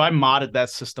into it. So I modded that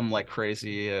system like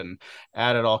crazy and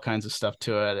added all kinds of stuff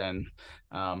to it, and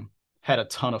had a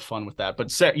ton of fun with that.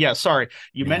 But sorry,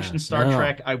 you mentioned Star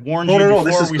Trek. I warned you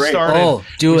before we started.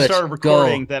 Started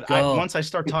recording once I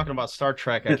start talking about Star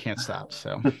Trek, I can't stop.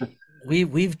 So.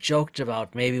 We've joked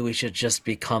about maybe we should just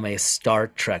become a Star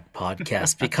Trek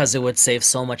podcast because it would save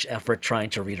so much effort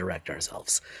trying to redirect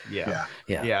ourselves. Yeah.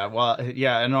 Well,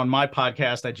 and on my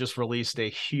podcast, I just released a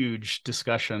huge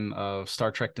discussion of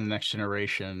Star Trek: The Next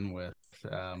Generation with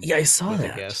I saw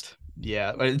that. Guest.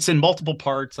 Yeah, it's in multiple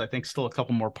parts. I think still a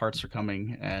couple more parts are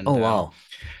coming. And wow.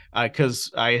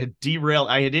 Because I had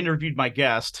interviewed my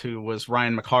guest, who was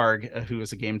Ryan McHarg, who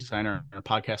is a game designer and a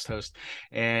podcast host,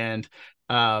 and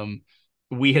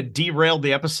we had derailed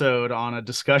the episode on a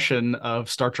discussion of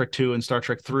Star Trek 2 and Star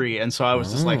Trek 3. And so I was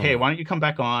just like, hey, why don't you come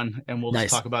back on and we'll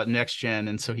just talk about next gen.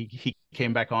 And so he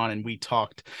came back on and we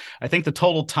talked. I think the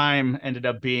total time ended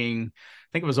up being, I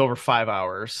think it was over 5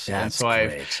 hours. That's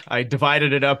great. I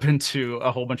divided it up into a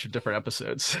whole bunch of different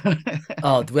episodes.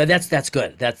 Oh, well, that's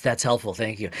good. That's helpful.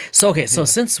 Thank you. So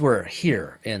since we're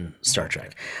here in Star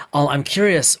Trek, I'm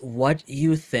curious what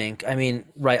you think. I mean,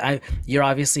 right? You're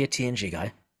obviously a TNG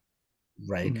guy,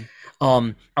 right?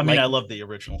 Mm-hmm. I love the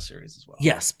original series as well.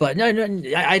 Yes, but no,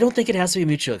 I don't think it has to be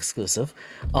mutually exclusive.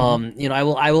 Mm-hmm. I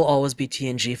will always be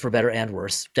TNG for better and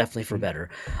worse, definitely for better.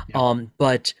 Yeah.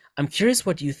 But I'm curious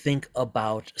what you think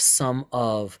about some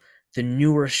of the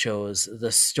newer shows,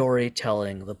 the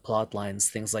storytelling, the plot lines,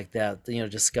 things like that.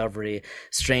 Discovery,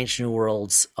 Strange New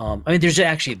Worlds. There's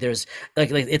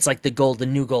like it's like the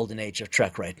new golden age of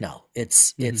Trek right now.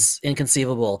 It's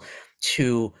inconceivable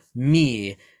to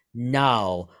me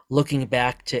now, looking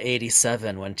back to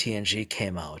 87 when TNG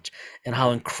came out, and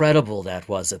how incredible that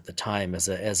was at the time as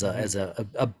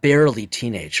a barely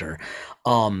teenager.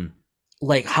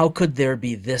 How could there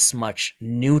be this much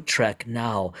new Trek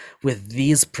now with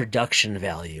these production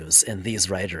values and these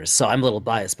writers? So I'm a little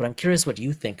biased, but I'm curious what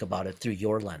you think about it through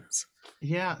your lens.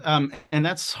 Yeah, and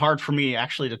that's hard for me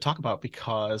actually to talk about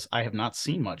because I have not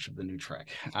seen much of the new Trek.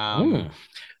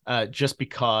 Just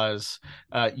because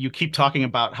you keep talking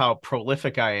about how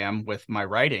prolific I am with my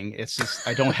writing. It's just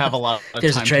I don't have a lot of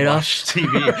time to watch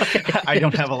TV. I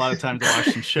don't have a lot of time to watch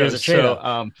some shows.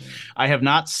 So I have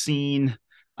not seen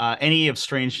any of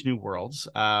Strange New Worlds.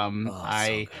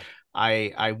 I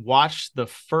watched the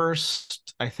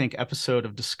first, I think, episode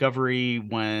of Discovery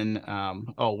when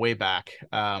way back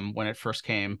when it first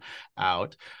came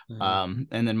out. And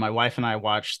then my wife and I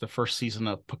watched the first season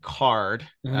of Picard.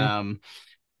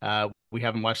 We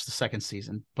haven't watched the second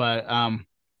season, but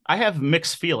I have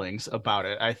mixed feelings about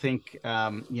it. I think,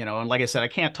 and like I said, I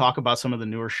can't talk about some of the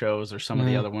newer shows or some of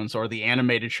the other ones or the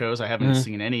animated shows. I haven't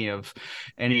seen any of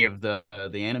the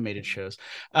animated shows.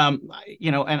 And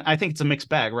I think it's a mixed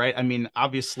bag, right? I mean,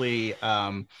 obviously,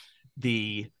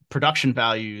 the production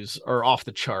values are off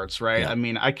the charts, right? Yeah. I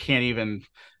mean, I can't even.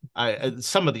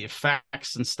 Some of the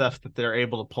effects and stuff that they're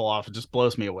able to pull off, it just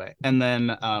blows me away. And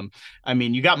then,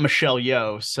 you got Michelle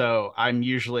Yeoh, so I'm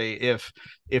usually if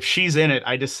she's in it,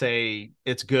 I just say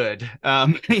it's good,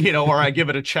 or I give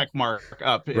it a check mark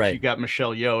up if you got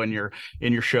Michelle Yeoh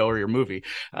in your show or your movie,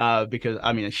 because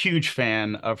I'm a huge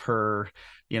fan of her.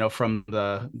 From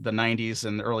the 90s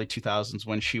and the early 2000s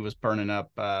when she was burning up,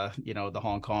 the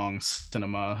Hong Kong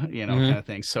cinema, kind of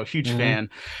thing. So huge fan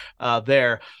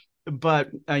there. But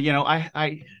I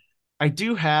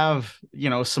do have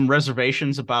some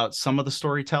reservations about some of the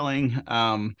storytelling.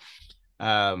 Kind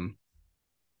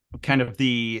of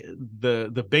the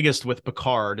biggest with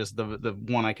Picard is the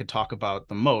one I could talk about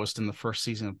the most in the first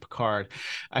season of Picard.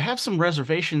 I have some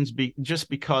reservations just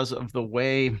because of the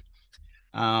way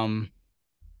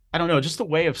I don't know, just the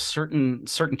way of certain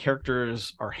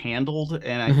characters are handled.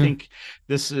 And I think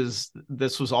this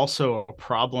was also a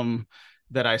problem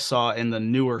that I saw in the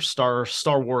newer Star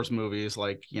Wars movies,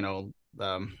 like the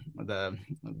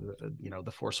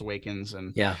Force Awakens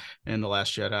and The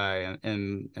Last Jedi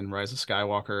and Rise of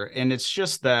Skywalker. And it's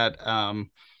just that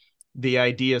the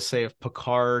idea, say, of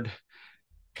Picard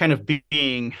kind of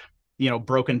being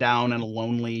broken down and a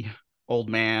lonely old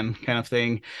man kind of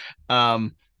thing,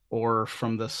 or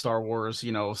from the Star Wars,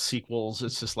 sequels.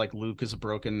 It's just like Luke is a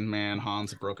broken man,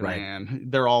 Han's a broken man.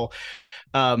 They're all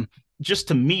just,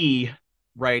 to me,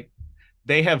 right?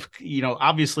 They have,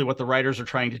 obviously what the writers are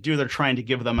trying to do, they're trying to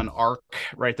give them an arc,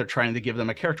 right? They're trying to give them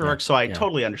a character arc. So I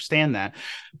totally understand that.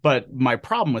 But my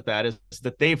problem with that is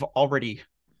that they've already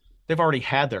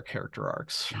had their character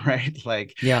arcs, right?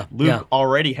 Like Luke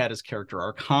already had his character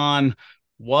arc. Han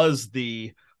was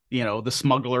the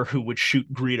smuggler who would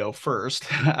shoot Greedo first.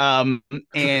 And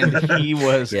he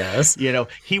was,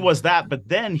 he was that, but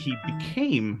then he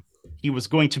was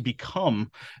going to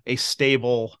become a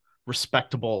stable,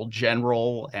 respectable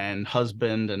general and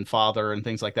husband and father and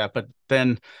things like that. But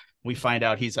then we find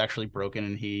out he's actually broken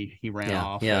and he ran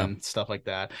off and stuff like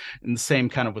that. And the same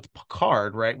kind of with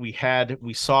Picard, right?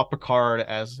 We saw Picard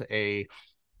as a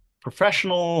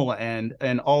professional and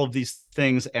all of these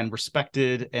things and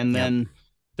respected, and then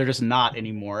they're just not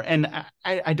anymore. And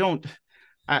I don't,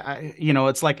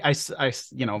 it's like I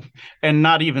and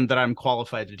not even that I'm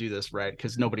qualified to do this, right?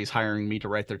 Because nobody's hiring me to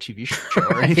write their TV show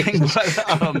or anything.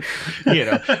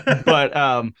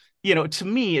 But to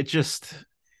me, it just,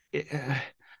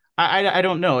 I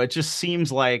don't know. It just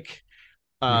seems like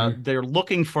they're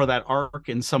looking for that arc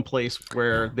in some place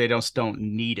where they don't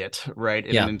need it, right?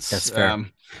 And that's fair.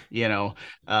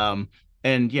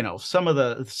 And some of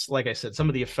the, like I said, some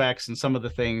of the effects and some of the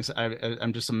things,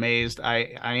 I'm just amazed.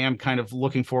 I am kind of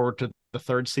looking forward to the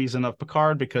third season of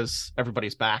Picard because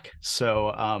everybody's back. So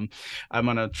I'm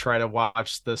gonna try to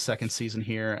watch the second season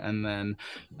here, and then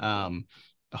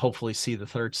hopefully see the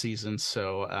third season.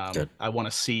 So I want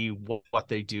to see what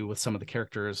they do with some of the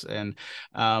characters. And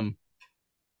I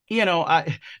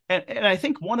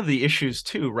think one of the issues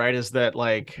too, right, is that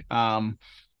like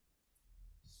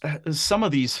some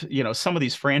of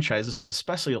these franchises,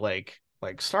 especially like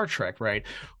Star Trek, right,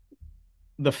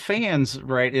 the fans,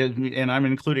 right, and I'm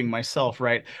including myself,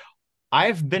 right,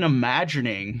 I've been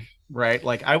imagining, right,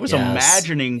 like I was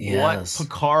imagining what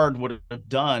Picard would have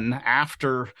done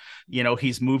after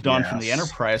he's moved on from the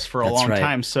Enterprise for a long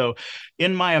time. So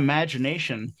in my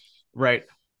imagination, right,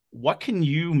 what can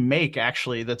you make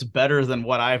actually that's better than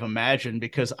what I've imagined?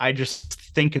 Because I just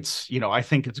think it's, I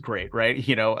think it's great, right?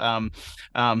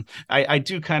 I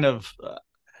do kind of,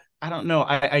 I don't know,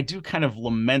 I do kind of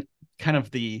lament kind of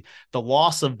the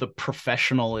loss of the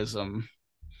professionalism,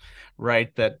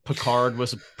 right? That Picard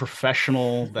was a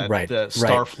professional, that the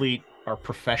Starfleet are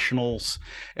professionals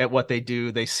at what they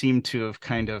do. They seem to have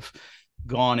kind of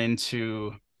gone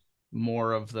into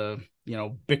more of the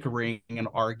bickering and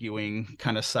arguing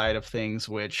kind of side of things,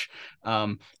 which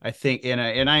I think,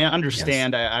 and I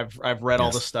understand. I've read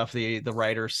all the stuff the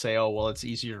writers say, oh well, it's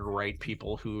easier to write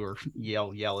people who are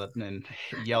yell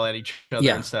at each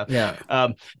other and stuff.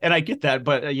 And I get that,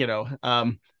 but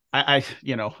I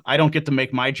don't get to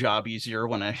make my job easier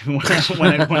when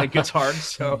it gets hard.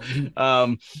 So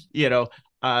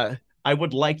I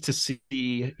would like to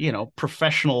see,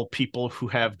 professional people who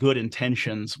have good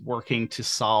intentions working to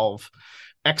solve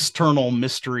external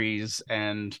mysteries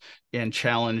and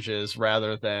challenges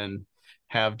rather than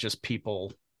have just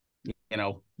people,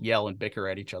 yell and bicker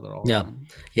at each other all the time.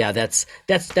 Yeah, that's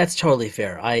totally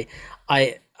fair. I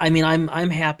mean, I'm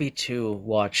happy to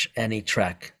watch any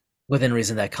Trek within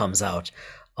reason that comes out.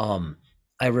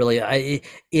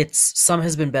 It's some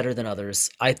has been better than others.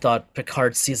 I thought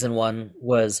Picard season 1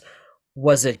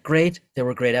 was it great? There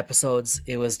were great episodes.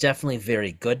 It was definitely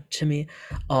very good to me.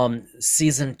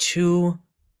 Season 2,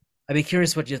 I'd be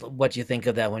curious what you think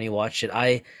of that when you watch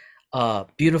it.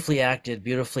 Beautifully acted,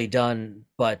 beautifully done,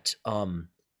 but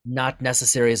not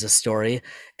necessary as a story.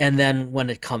 And then when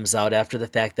it comes out after the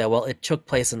fact that, well, it took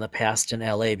place in the past in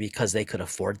LA because they could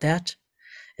afford that.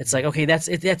 It's like, okay,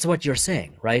 that's what you're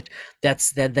saying, right?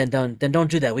 Then don't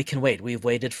do that. We can wait. We've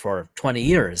waited for 20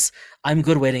 years. I'm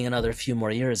good waiting another few more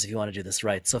years if you want to do this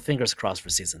right. So fingers crossed for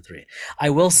season 3.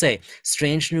 I will say,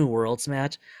 Strange New Worlds,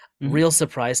 Matt, real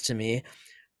surprise to me.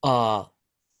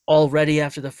 Already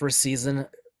after the first season,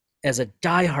 as a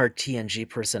diehard TNG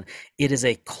person, it is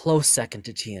a close second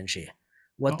to TNG.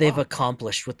 What they've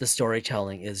accomplished with the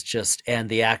storytelling is just, and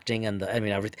the acting and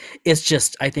everything. It's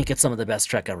just, I think it's some of the best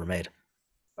Trek ever made.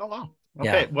 Oh wow!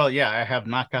 Okay, well, I have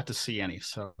not got to see any,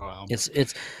 so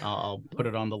I'll put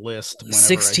it on the list.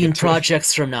 16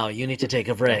 projects from now, you need to take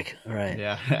a break. All right?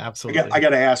 Yeah, absolutely. I got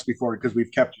to ask before, because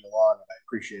we've kept you long, and I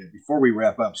appreciate it. Before we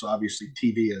wrap up, so obviously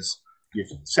TV has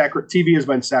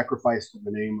been sacrificed in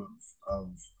the name of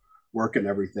work and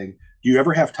everything. Do you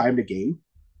ever have time to game,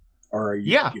 or are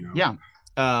you? Yeah.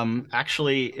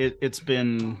 Actually, it's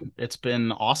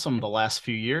been awesome the last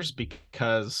few years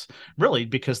because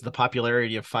the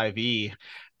popularity of 5e.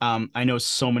 I know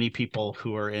so many people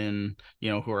who are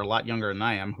who are a lot younger than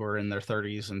I am, who are in their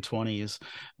 30s and 20s,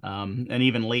 and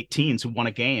even late teens who want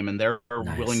a game, and they're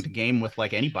willing to game with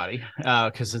like anybody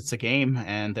because it's a game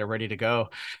and they're ready to go.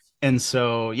 And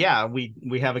so, yeah, we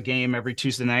have a game every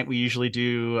Tuesday night. We usually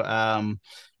do 5e.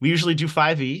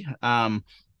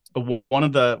 One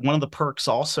of the perks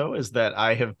also is that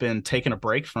I have been taking a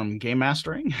break from game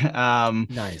mastering.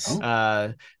 Nice.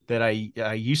 That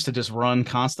I used to just run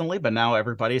constantly, but now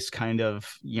everybody's kind of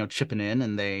chipping in,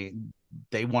 and they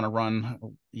want to run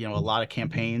a lot of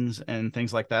campaigns and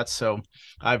things like that. So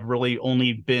I've really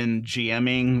only been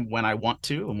GMing when I want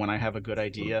to and when I have a good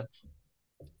idea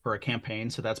for a campaign.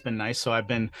 So that's been nice. So I've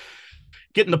been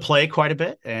getting to play quite a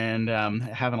bit and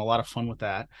having a lot of fun with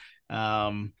that.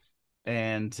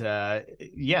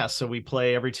 So we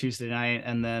play every Tuesday night,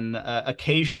 and then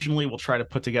occasionally we'll try to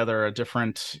put together a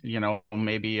different,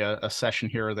 maybe a session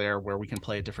here or there where we can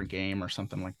play a different game or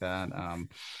something like that.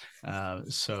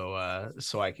 So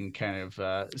I can kind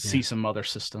of see some other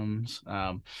systems.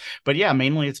 But yeah,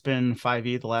 mainly it's been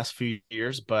 5e the last few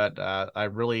years, but I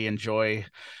really enjoy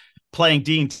playing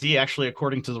D&D actually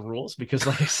according to the rules, because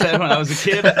like I said, when I was a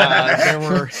kid, there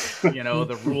were,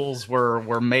 the rules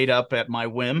were made up at my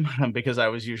whim because I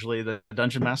was usually the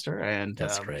dungeon master. And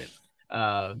that's great.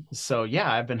 So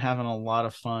yeah, I've been having a lot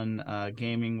of fun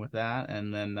gaming with that.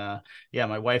 And then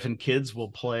my wife and kids will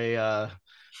play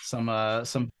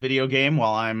some video game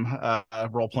while I'm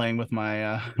role playing with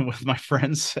my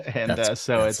friends. And it's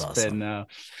awesome.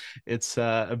 It's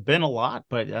been a lot,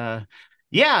 but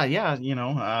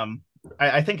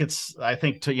I think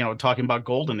talking about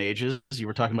golden ages, you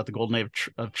were talking about the golden age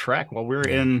of Trek. Well, we're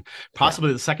in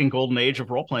possibly the second golden age of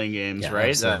role-playing games,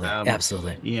 right?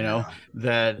 Absolutely.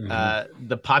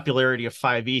 The popularity of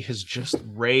 5e has just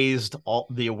raised all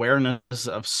the awareness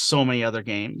of so many other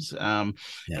games. I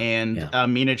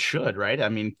mean, it should, right? I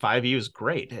mean, 5e is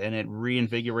great, and it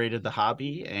reinvigorated the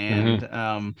hobby,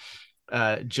 and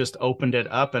just opened it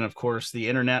up. And of course the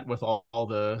internet with all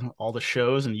the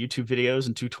shows and YouTube videos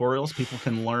and tutorials, people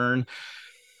can learn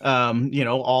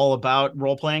all about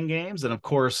role-playing games. And of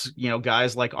course,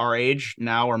 guys like our age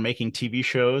now are making TV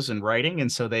shows and writing, and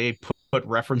so they put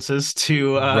references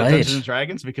to Dungeons and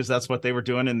Dragons, because that's what they were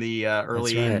doing in the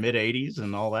early mid 80s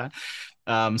and all that.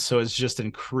 So it's just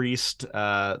increased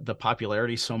the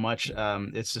popularity so much.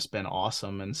 It's just been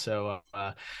awesome. And so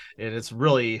it was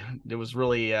really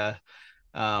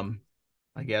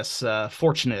I guess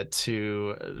fortunate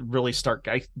to really start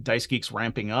Dice Geeks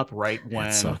ramping up right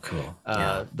when so cool.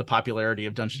 The popularity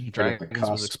of Dungeons and Dragons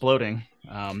was exploding.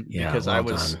 Because I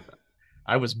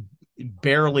was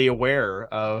barely aware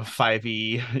of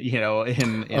 5e,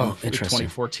 in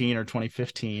 2014 or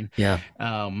 2015.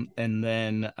 And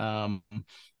then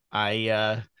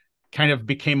I kind of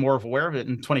became more aware of it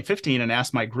in 2015 and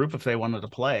asked my group if they wanted to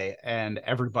play, and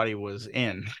everybody was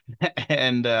in.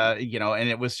 And and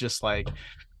it was just like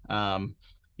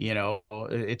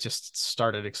it just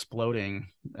started exploding,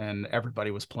 and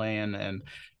everybody was playing. And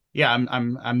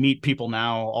I meet people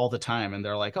now all the time, and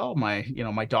they're like, oh, my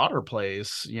daughter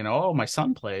plays, oh, my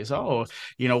son plays, oh,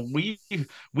 we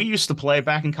used to play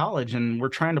back in college and we're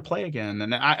trying to play again.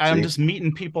 And I'm just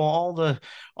meeting people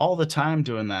all the time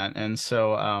doing that. And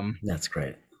so that's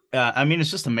great. I mean,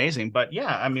 it's just amazing. But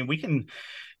yeah, I mean, we can,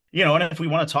 and if we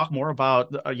want to talk more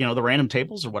about, the random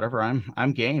tables or whatever,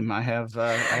 I'm game. I have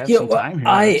some time here.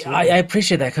 I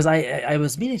appreciate that, because I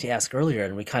was meaning to ask earlier,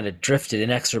 and we kind of drifted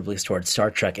inexorably towards Star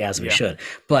Trek, as we should.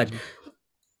 But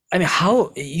I mean,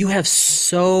 how you have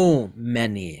so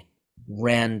many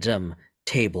random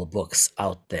table books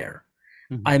out there.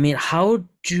 I mean, how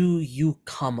do you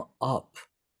come up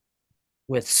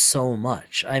with so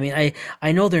much? I mean,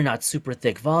 I know they're not super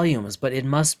thick volumes, but it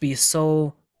must be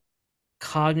so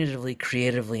cognitively,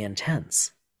 creatively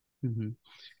intense.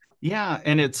 Yeah,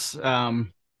 and it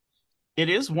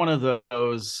is one of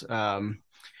those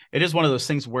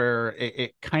things where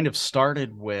it kind of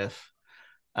started with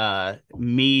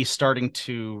me starting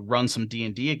to run some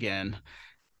D&D again,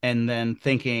 and then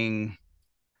thinking,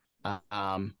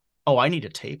 oh, I need a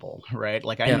table, right?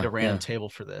 Like I need a random table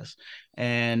for this.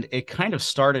 And it kind of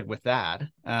started with that.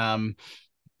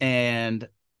 And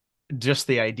just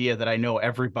the idea that I know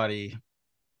everybody,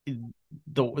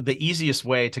 the easiest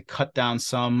way to cut down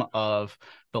some of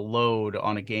the load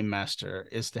on a game master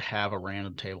is to have a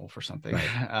random table for something.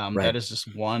 That is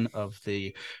just one of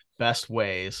the best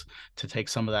ways to take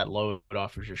some of that load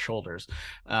off of your shoulders.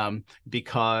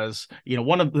 Because, you know,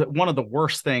 one of the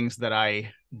worst things that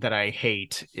I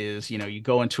hate is, you know, you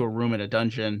go into a room in a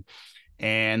dungeon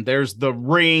and there's the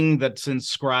ring that's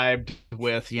inscribed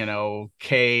with, you know,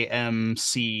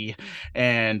 KMC,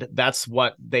 and that's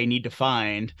what they need to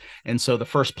find. And so the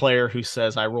first player who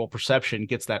says, I roll perception,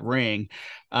 gets that ring.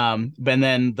 And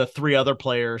then the three other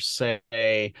players say,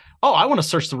 oh, I want to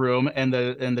search the room. And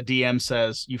the DM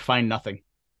says, you find nothing.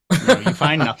 You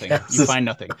find nothing. Yes. You find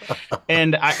nothing.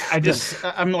 And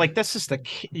I'm like, that's just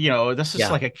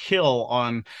like a kill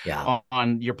on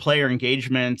your player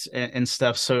engagement and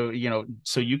stuff. So, you know,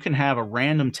 so you can have a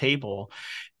random table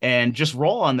and just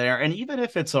roll on there. And even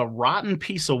if it's a rotten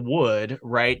piece of wood,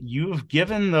 right, you've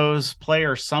given those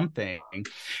players something,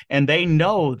 and they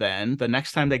know then the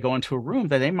next time they go into a room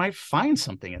that they might find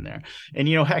something in there. And,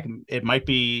 you know, heck, it might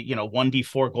be, you know,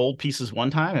 1d4 gold pieces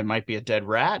one time. It might be a dead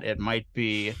rat. It might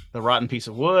be the rotten piece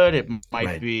of wood. It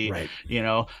might be, you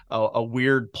know, a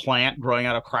weird plant growing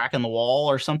out a crack in the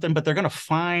wall or something, but they're going to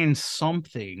find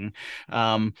something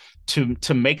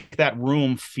to make that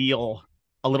room feel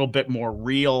a little bit more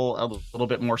real, a little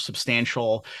bit more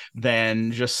substantial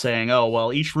than just saying, oh,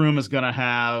 well, each room is going to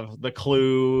have the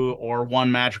clue or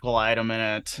one magical item in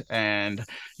it, and,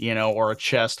 you know, or a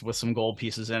chest with some gold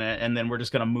pieces in it, and then we're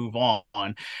just going to move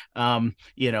on.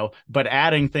 You know, but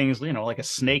adding things, you know, like a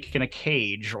snake in a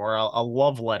cage or a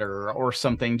love letter or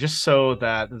something, just so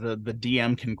that the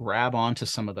DM can grab onto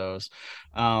some of those.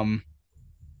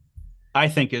 I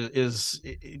think is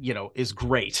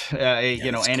great,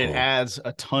 you know, and cool. It adds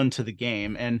a ton to the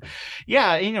game. And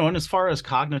yeah, you know, and as far as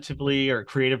cognitively or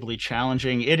creatively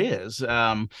challenging, it is,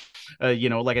 you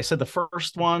know, like I said, the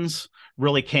first ones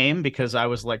really came because I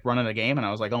was like running a game and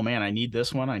I was like, oh man, I need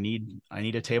this one. I need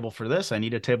a table for this. I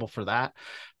need a table for that.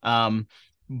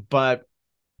 But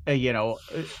you know,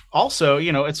 also,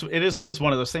 you know, it is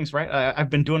one of those things, right? I've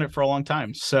been doing it for a long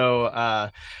time. So,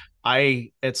 I,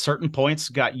 at certain points,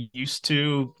 got used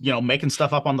to, you know, making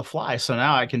stuff up on the fly. So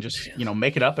now I can just, you know,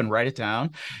 make it up and write it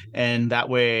down. And that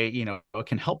way, you know, it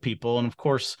can help people. And of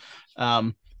course,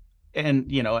 I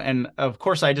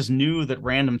just knew that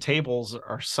random tables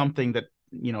are something that,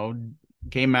 you know,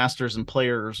 game masters and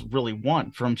players really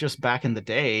want from just back in the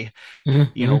day,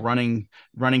 you know, running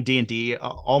D&D.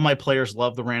 All my players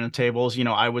love the random tables. You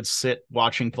know, I would sit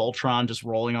watching Voltron just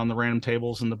rolling on the random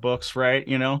tables in the books, right?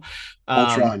 You know,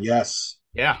 Voltron, yes.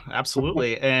 Yeah,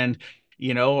 absolutely. And,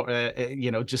 you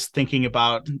know, just thinking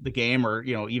about the game, or,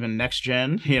 you know, even next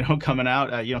gen, you know, coming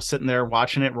out, you know, sitting there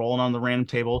watching it, rolling on the random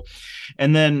table.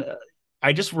 And then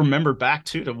I just remember back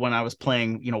to when I was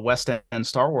playing, you know, West End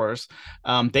Star Wars.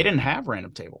 They didn't have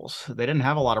random tables. They didn't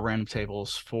have a lot of random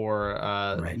tables for,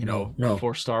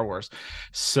 for Star Wars.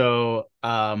 So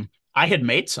I had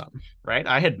made some, right?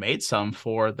 I had made some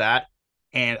for that.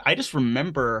 And I just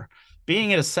remember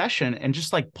being at a session and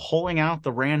just like pulling out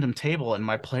the random table, and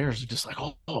my players are just like,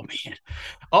 oh man,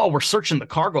 oh, we're searching the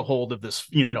cargo hold of this,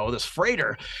 you know, this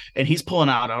freighter, and he's pulling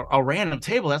out a random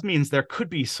table. That means there could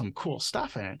be some cool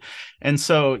stuff in it. And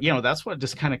so, you know, that's what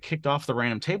just kind of kicked off the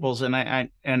random tables. And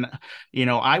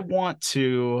I want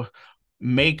to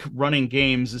make running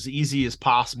games as easy as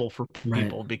possible for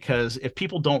people, because if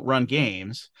people don't run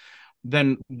games,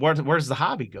 then where's the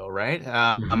hobby go, right?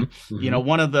 You know,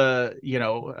 one of the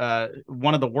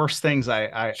worst things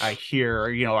I hear,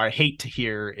 you know, I hate to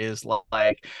hear is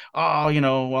like, oh, you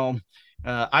know, well,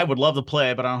 I would love to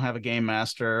play, but I don't have a game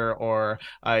master, or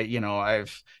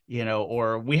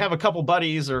or we have a couple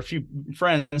buddies or a few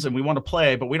friends and we want to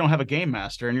play, but we don't have a game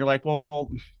master. And you're like, well,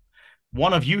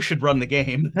 one of you should run the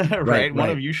game, right? One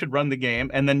of you should run the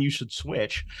game, and then you should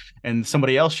switch and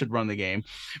somebody else should run the game.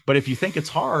 But if you think it's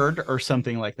hard or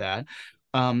something like that,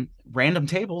 random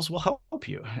tables will help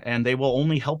you, and they will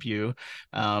only help you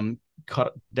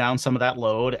cut down some of that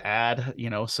load, add, you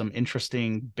know, some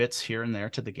interesting bits here and there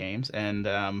to the games. And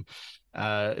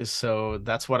so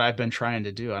that's what I've been trying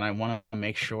to do. And I want to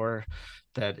make sure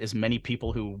that as many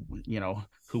people who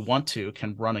want to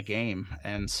can run a game.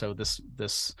 And so this,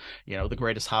 you know, the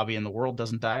greatest hobby in the world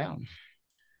doesn't die out.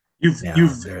 You've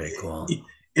very cool.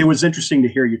 It was interesting to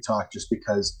hear you talk, just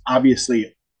because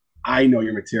obviously I know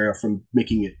your material from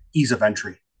making it ease of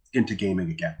entry into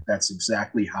gaming again. That's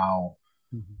exactly how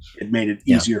it made it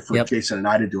easier for Jason and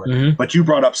I to do it. But you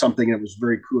brought up something that was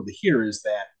very cool to hear, is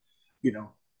that, you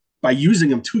know, by using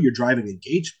them too, you're driving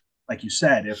engagement. Like you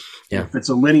said, if it's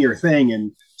a linear thing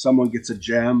and someone gets a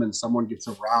gem and someone gets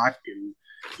a rock and,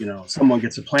 you know, someone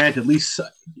gets a plant, at least,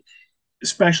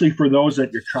 especially for those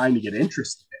that you're trying to get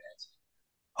interested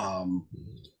in it,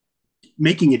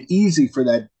 making it easy for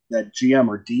that that GM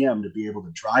or DM to be able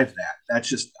to drive that. That's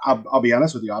just, I'll be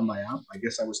honest with you, on my app, I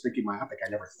guess I was thinking myopic. I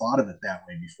never thought of it that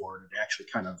way before. And it actually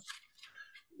kind of,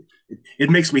 it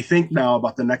makes me think now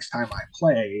about the next time I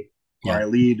play or I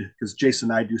lead, because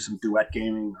Jason and I do some duet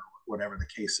gaming or whatever the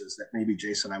case is, that maybe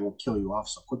Jason, I won't kill you off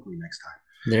so quickly next time.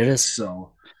 There it is.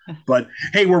 So, but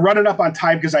hey, we're running up on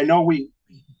time because I know we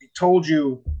told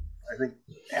you, I think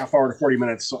half hour to 40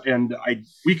 minutes. So, and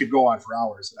we could go on for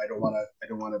hours, and we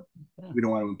don't want to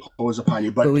impose upon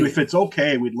you, but if it's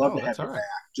okay, we'd love to have you back,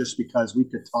 just because we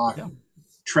could talk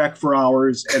Trek for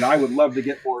hours, and I would love to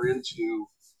get more into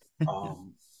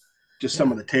just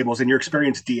some of the tables and your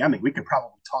experience DMing. We could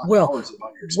probably talk hours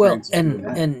about your experience.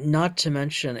 And not to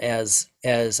mention as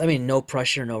I mean, no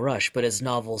pressure, no rush, but as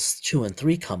novels 2 and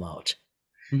 3 come out,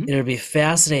 it'd be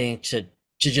fascinating to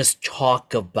just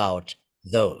talk about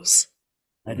those.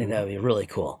 I think that would be really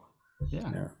cool.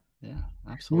 Yeah,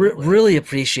 absolutely. Really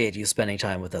appreciate you spending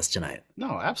time with us tonight.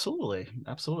 No, absolutely.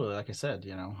 Like I said,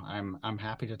 I'm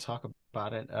happy to talk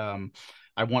about it.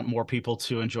 I want more people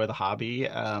to enjoy the hobby.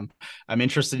 I'm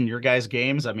interested in your guys'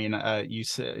 games. I mean, you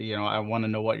said, I want to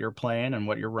know what you're playing and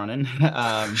what you're running.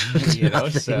 I mean,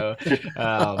 that's the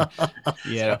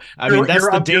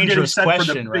dangerous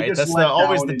question, right? That's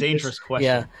always the dangerous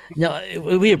question. Yeah, no,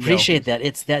 we appreciate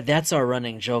that. That's our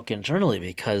running joke internally,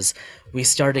 because we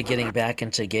started getting back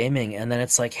into gaming, and then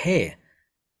it's like, hey,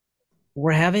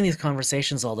 we're having these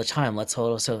conversations all the time. Let's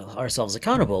hold ourselves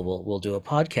accountable. We'll do a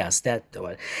podcast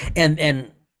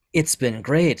and it's been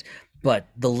great, but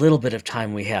the little bit of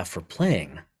time we have for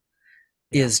playing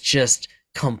is just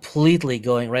completely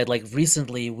going right. Like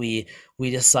recently we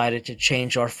decided to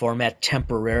change our format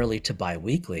temporarily to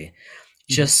bi-weekly,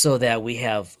 just so that we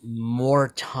have more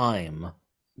time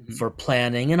for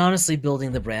planning and honestly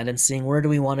building the brand and seeing where do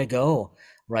we want to go,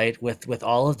 right, with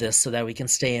all of this, so that we can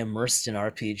stay immersed in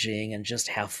RPGing and just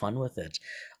have fun with it.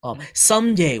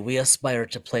 Someday we aspire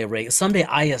to play someday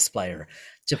I aspire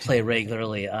to play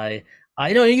regularly. I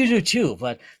know you do too,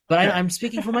 but I'm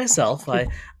speaking for myself. I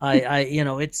want to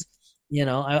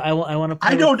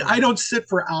play. I don't sit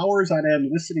for hours on end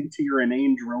listening to your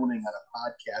inane droning on a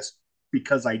podcast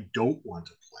because I don't want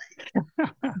to play.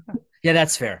 Yeah,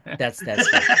 that's fair. That's fair.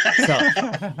 So,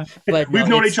 but we've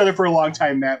known each other for a long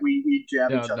time, Matt. We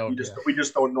jab each other. We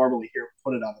just don't normally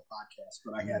put it on the podcast.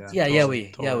 But I had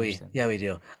we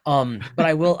do. But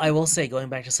I will say, going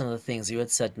back to some of the things you had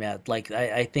said, Matt. Like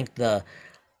I think the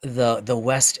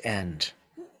West End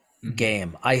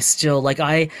game. I still like.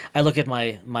 I look at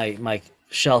my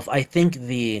shelf. I think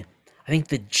the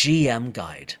GM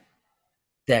guide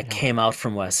that came out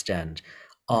from West End.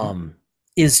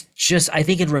 Is just, I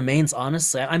think it remains,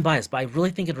 honestly, I'm biased, but I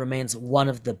really think it remains one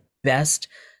of the best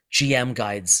GM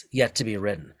guides yet to be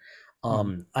written.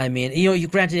 I mean, you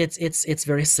granted it's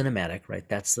very cinematic, right?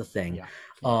 That's the thing.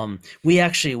 We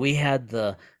had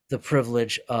the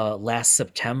privilege last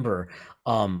September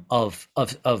of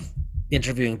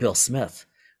interviewing Bill Smith,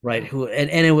 right? Who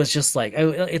and it was just like,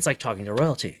 it's like talking to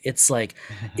royalty. It's like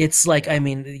I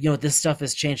mean, this stuff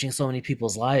is changing so many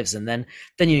people's lives, and then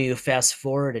you fast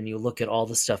forward and you look at all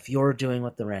the stuff you're doing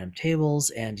with the random tables,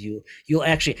 and you'll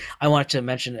actually, I wanted to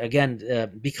mention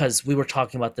again, because we were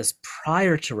talking about this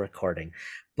prior to recording,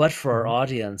 but for our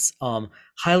audience,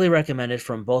 highly recommended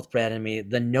from both Brad and me,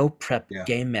 the No Prep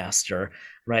Game Master,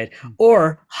 right?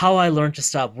 Or How I Learned to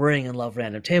Stop Worrying and Love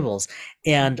Random Tables.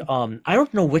 And I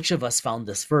don't know which of us found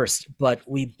this first, but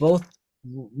we both,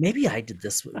 maybe I did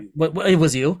this, it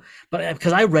was you, but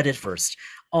because I read it first.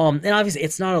 And obviously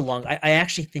it's not a long, I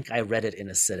actually think I read it in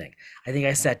a sitting. I think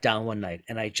I sat down one night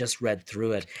and I just read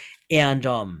through it. And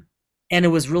it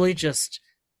was really just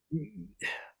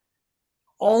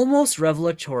almost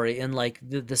revelatory in like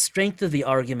the strength of the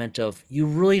argument of, you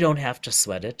really don't have to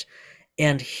sweat it.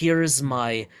 And here's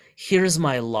my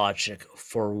logic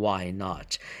for why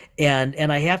not.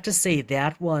 And I have to say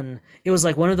that one, it was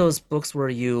like one of those books where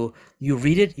you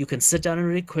read it, you can sit down and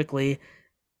read it quickly,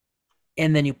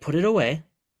 and then you put it away,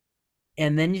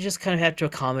 and then you just kind of have to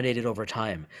accommodate it over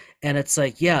time. And it's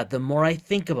like, the more I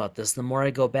think about this, the more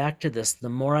I go back to this, the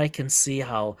more I can see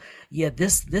how,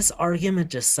 this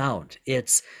argument is sound.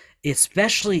 It's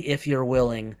especially if you're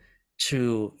willing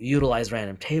to utilize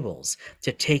random tables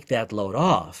to take that load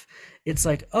off. It's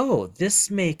like, oh, this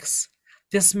makes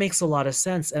a lot of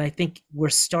sense. And I think we're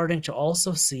starting to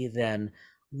also see then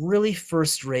really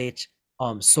first-rate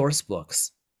source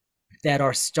books that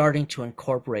are starting to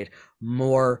incorporate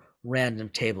more random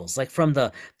tables, like from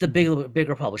the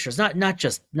bigger publishers, not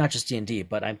just D&D,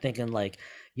 but I'm thinking like,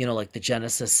 like the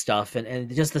Genesis stuff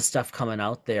and just the stuff coming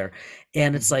out there.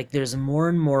 And it's like there's more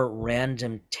and more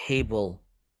random table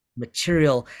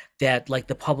material that like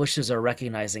the publishers are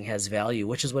recognizing has value,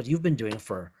 which is what you've been doing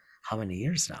for how many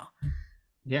years now?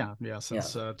 Yeah,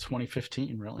 since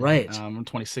 2015, really. Right.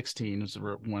 2016 is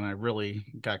when I really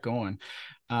got going.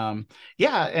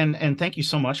 Yeah, and thank you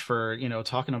so much for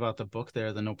talking about the book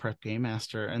there, the No Prep Game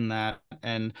Master, and that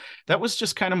was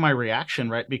just kind of my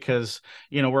reaction, right? Because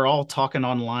we're all talking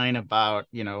online about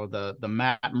the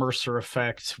Matt Mercer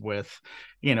effect with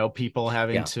people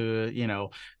having to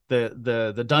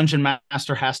the dungeon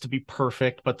master has to be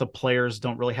perfect, but the players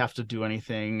don't really have to do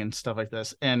anything and stuff like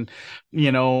this, and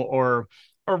or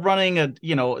running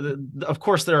of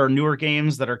course there are newer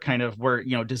games that are kind of where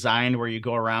designed where you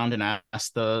go around and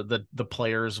ask the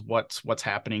players what's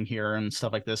happening here and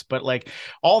stuff like this, but like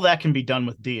all that can be done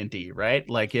with D&D, right?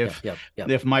 Like if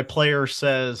my player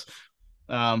says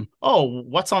oh,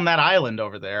 what's on that island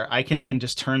over there, I can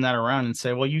just turn that around and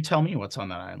say, well, you tell me what's on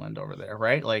that island over there,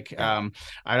 right? Like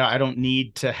I don't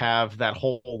need to have that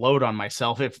whole load on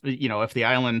myself. If the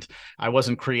island, I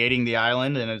wasn't creating the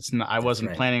island and I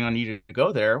wasn't planning on you to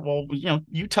go there, well,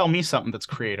 you tell me something that's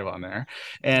creative on there,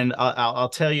 and I'll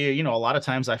tell you, a lot of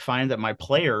times I find that my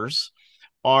players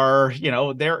are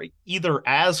they're either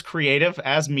as creative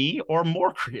as me or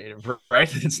more creative, right?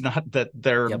 It's not that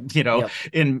they're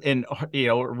in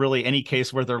really any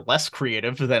case where they're less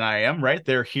creative than I am, right?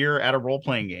 They're here at a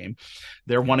role-playing game,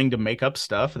 they're wanting to make up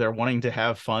stuff, they're wanting to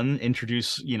have fun,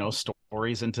 introduce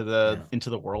stories into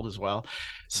the world as well.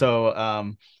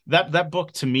 So that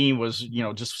book to me was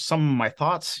just some of my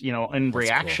thoughts in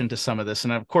reaction to some of this.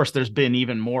 And of course there's been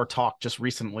even more talk just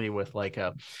recently with like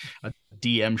a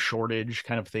DM shortage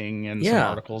kind of thing, and some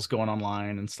articles going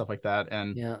online and stuff like that,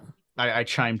 and I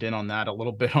chimed in on that a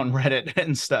little bit on Reddit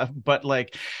and stuff. But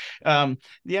like the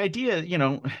idea,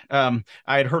 I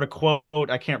had heard a quote,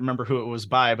 I can't remember who it was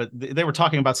by, but they were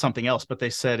talking about something else, but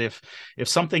they said if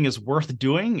something is worth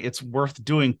doing, it's worth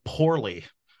doing poorly.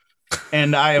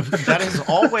 And that has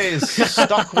always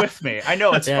stuck with me. I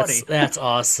know it's funny. That's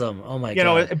awesome. Oh my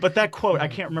God. But that quote, I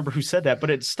can't remember who said that, but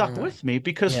it stuck with me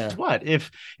because what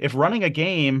if running a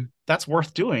game that's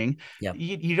worth doing,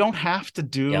 you don't have to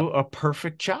do a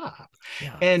perfect job.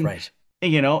 And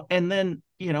and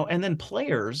then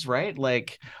players, right?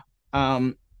 Like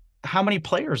how many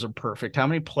players are perfect? How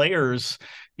many players,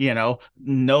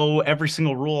 know every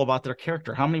single rule about their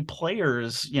character? How many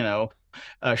players,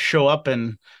 show up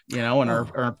and and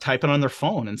are typing on their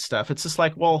phone and stuff? It's just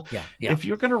like, well, if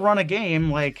you're going to run a game,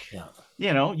 like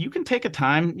you can take a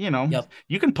time,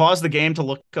 you can pause the game to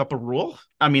look up a rule.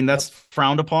 I mean, that's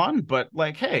frowned upon, but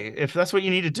like, hey, if that's what you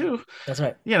need to do, that's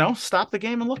right. Stop the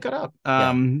game and look it up.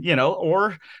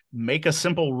 Or make a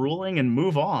simple ruling and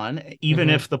move on,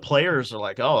 even if the players are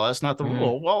like, oh, that's not the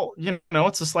rule. Well,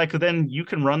 it's just like, then you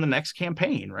can run the next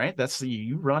campaign, right?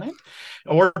 You run it,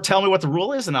 or tell me what the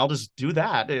rule is and I'll just do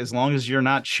that, as long as you're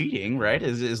not cheating, right?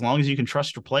 As long as you can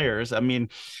trust your players. I mean,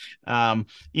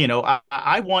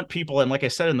 I want people, and like I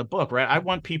said in the book, right, I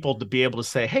want people to be able to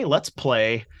say, hey, let's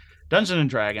play Dungeons and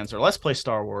Dragons, or let's play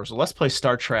Star Wars, or let's play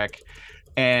Star Trek,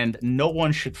 and no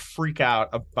one should freak out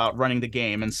about running the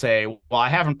game and say, well, I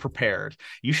haven't prepared.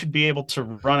 You should be able to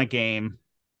run a game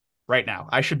right now.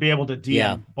 I should be able to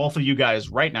DM both of you guys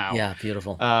right now. Yeah,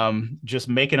 beautiful. Just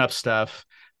making up stuff,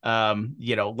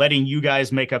 letting you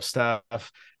guys make up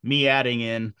stuff, me adding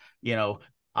in,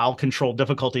 I'll control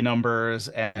difficulty numbers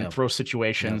and throw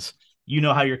situations. You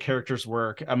know how your characters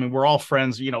work. I mean, we're all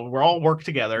friends, we're all work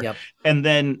together. And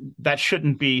then that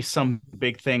shouldn't be some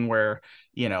big thing where,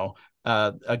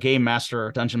 a game master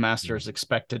or dungeon master is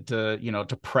expected to,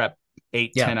 to prep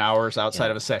 8-10 hours outside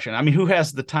of a session. I mean, who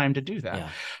has the time to do that?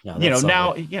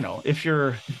 Now, if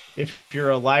you're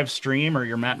a live stream or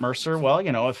you're Matt Mercer, well,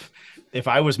 if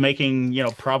I was making,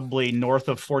 probably north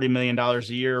of $40 million a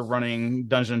year running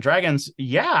Dungeons and Dragons,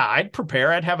 I'd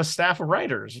prepare. I'd have a staff of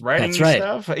writers writing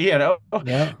stuff,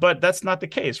 but that's not the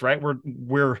case, right?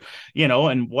 We're,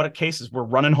 in what cases we're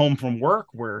running home from work,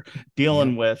 we're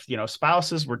dealing with,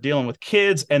 spouses, we're dealing with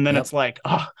kids. And then it's like,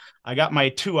 oh, I got my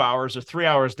 2 hours or 3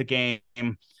 hours to game.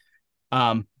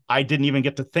 I didn't even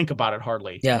get to think about it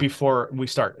hardly before we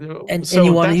start. And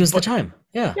you want to use the time.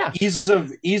 Ease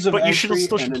of but you should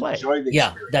still play. Enjoy the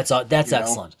experience, that's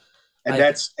excellent.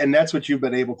 And that's what you've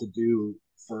been able to do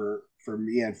for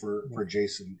me and for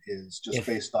Jason, is just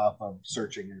based off of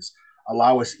searching, is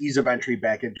allow us ease of entry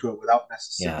back into it without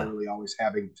necessarily always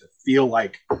having to feel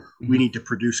like we need to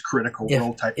produce critical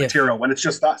role type material when it's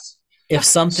just us. If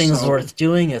something's worth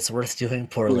doing, it's worth doing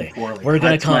poorly. We're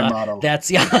going to call my motto. That's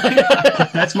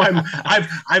that's my.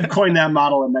 I've coined that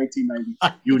model in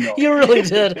 1990. You really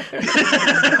did.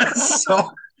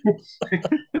 So,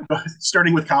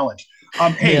 starting with college.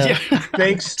 Hey, Yeah.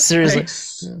 thanks. Seriously.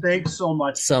 Thanks so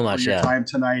much. So much, for your yeah. time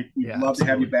tonight. We'd Yeah, love to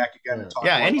have you absolutely. back again and talk.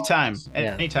 Yeah, more about anytime. this.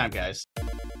 Yeah. Anytime, guys.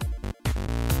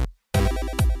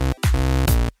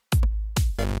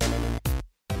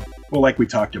 Well, like we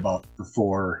talked about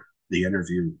before the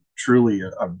interview, truly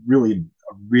a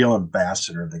real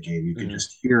ambassador of the game. You can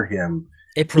just hear him.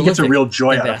 A He gets a prolific real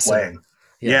joy out of ambassador. playing.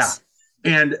 Yes.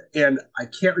 Yeah. And I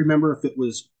can't remember if it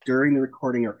was during the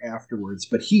recording or afterwards,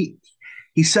 but he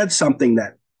said something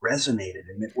that resonated,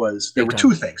 and it was there Big were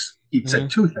time. two things. He said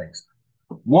two things.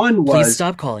 One was Please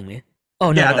stop calling me.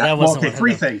 Oh no, yeah, no, that wasn't okay, one.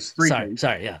 three No. things.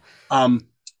 Sorry, yeah.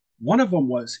 One of them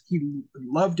was he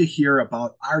loved to hear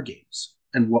about our games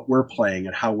and what we're playing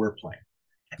and how we're playing.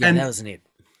 Yeah, and that was neat.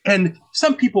 And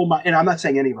some people might, and I'm not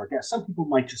saying any of our guests, some people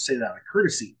might just say that out of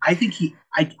courtesy. I think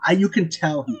you can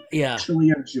tell he actually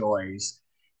enjoys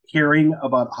hearing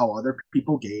about how other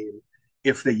people game,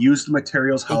 if they use the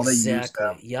materials, how they use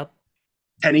them. Yep.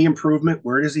 Any improvement?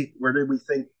 Where did we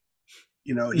think,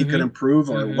 he could improve,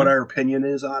 or what our opinion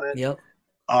is on it? Yep.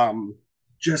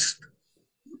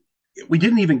 We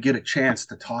didn't even get a chance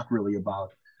to talk really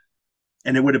about,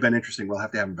 and it would have been interesting. We'll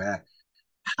have to have him back.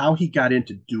 How he got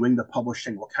into doing the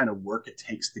publishing, what kind of work it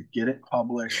takes to get it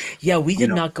published. Yeah, we did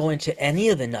not go into any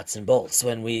of the nuts and bolts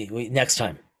when we next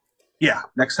time. Yeah,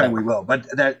 next time we will. But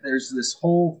there's this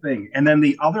whole thing, and then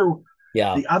the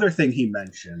other thing he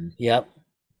mentioned. Yep.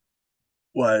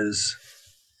 Was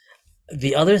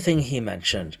the other thing he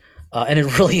mentioned, and it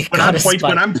really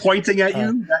when I'm pointing at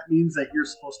you, that means that you're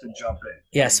supposed to jump in.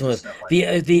 Yeah, smooth.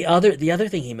 The other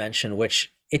thing he mentioned,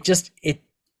 which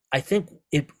I think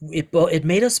it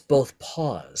made us both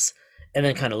pause and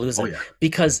then kind of lose it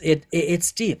because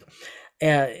it's deep.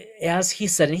 As he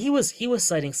said, and he was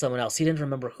citing someone else. He didn't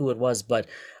remember who it was, but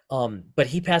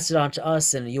he passed it on to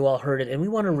us, and you all heard it. And we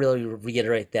want to really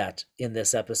reiterate that in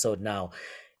this episode now.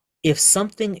 If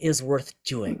something is worth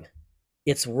doing,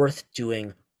 it's worth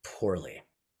doing poorly.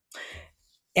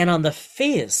 And on the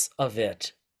face of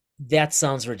it, that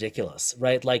sounds ridiculous,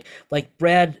 right? Like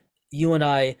Brad, you and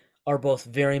I are both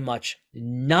very much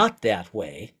not that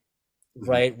way,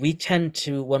 right? We tend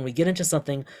to, when we get into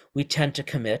something, we tend to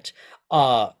commit.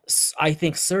 I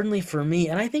think certainly for me,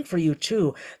 and I think for you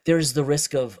too, there's the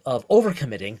risk of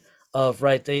overcommitting.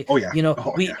 Right?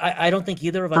 I don't think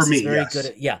either of us is very good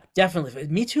at. Yeah, definitely.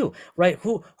 Me too. Right?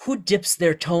 Who dips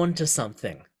their toe into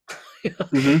something?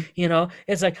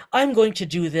 It's like, I'm going to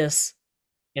do this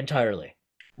entirely,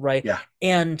 right? Yeah.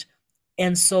 And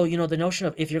so, the notion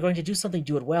of, if you're going to do something,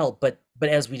 do it well. But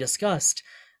as we discussed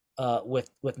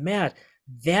with Matt,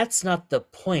 that's not the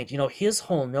point. His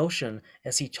whole notion,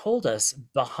 as he told us,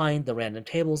 behind the Random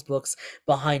Tables books,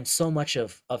 behind so much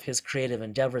of his creative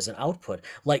endeavors and output,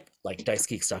 like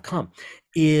DiceGeeks.com,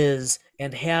 is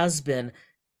and has been,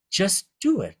 just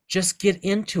do it. Just get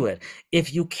into it.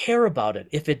 If you care about it,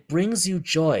 if it brings you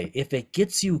joy, if it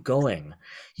gets you going,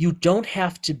 you don't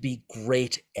have to be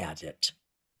great at it.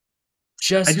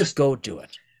 Just go do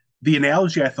it. The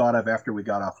analogy I thought of after we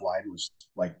got offline was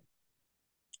like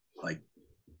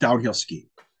downhill skiing.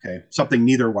 Okay, something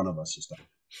neither one of us has done,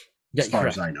 as far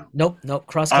as I know. Nope.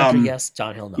 Cross country, yes.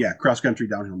 Downhill, no. Yeah, cross country,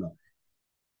 downhill, no.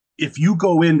 If you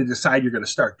go in to decide you're going to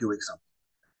start doing something,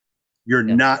 you're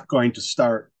not going to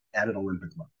start at an Olympic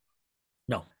level.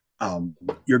 No.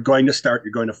 You're going to start.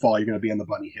 You're going to fall. You're going to be on the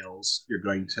bunny hills. You're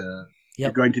going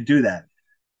to do that.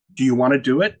 Do you want to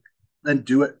do it? Then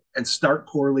do it and start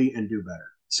poorly and do better.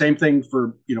 Same thing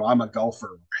for, I'm a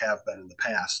golfer, have been in the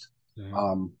past.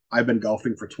 Mm-hmm. I've been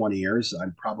golfing for 20 years.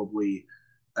 I'm probably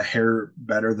a hair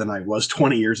better than I was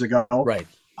 20 years ago. Right.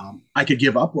 I could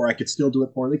give up, or I could still do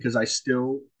it poorly because I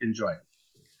still enjoy it.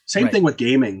 Same thing with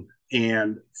gaming.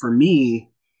 And for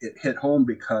me, it hit home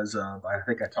because of, I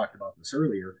think I talked about this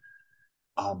earlier,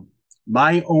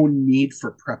 my own need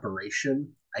for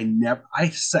preparation. I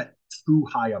set too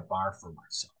high a bar for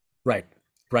myself.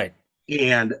 Right.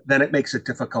 And then it makes it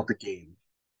difficult to game.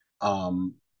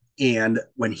 And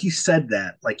when he said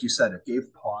that, like you said, it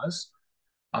gave pause.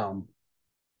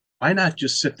 Why not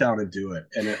just sit down and do it?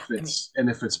 And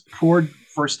if it's poor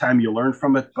first time, you learn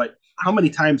from it. But how many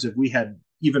times have we had,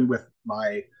 even with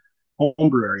my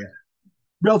homebrew area,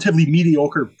 relatively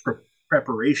mediocre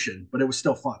preparation, but it was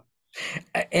still fun?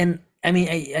 And I mean,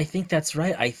 I think that's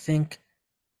right. I think,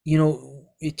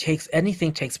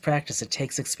 anything takes practice. It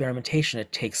takes experimentation.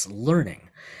 It takes learning.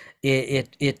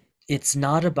 It's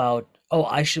not about,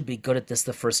 I should be good at this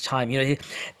the first time.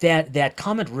 That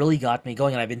comment really got me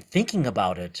going, and I've been thinking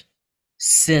about it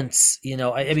since,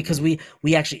 because we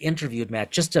actually interviewed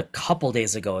Matt just a couple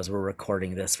days ago as we're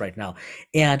recording this right now.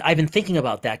 And I've been thinking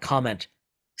about that comment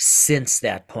since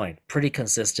that point pretty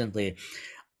consistently.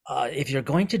 if you're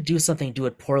going to do something, do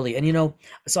it poorly. And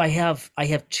so I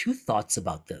have two thoughts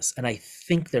about this, and I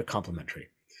think they're complementary,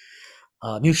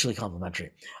 mutually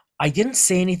complementary. I didn't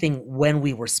say anything when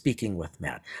we were speaking with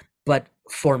Matt, but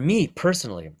for me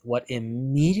personally, what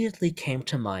immediately came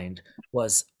to mind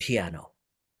was piano.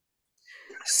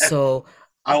 So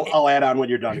I'll add on when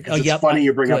you're done, because it's funny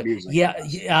you bring up music. Yeah.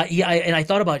 And I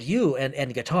thought about you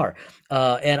and guitar,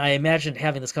 and I imagined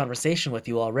having this conversation with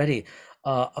you already.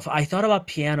 I thought about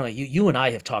piano. You and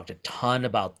I have talked a ton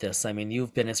about this. I mean,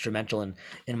 you've been instrumental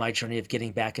in my journey of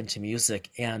getting back into music,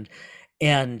 and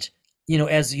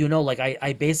as you know, like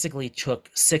I basically took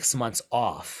 6 months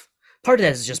off. Part of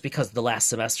that is just because the last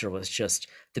semester was just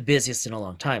the busiest in a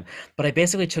long time. But I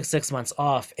basically took 6 months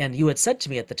off, and you had said to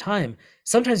me at the time,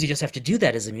 sometimes you just have to do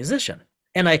that as a musician.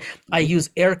 And I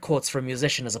use air quotes for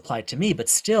musician as applied to me, but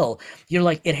still, you're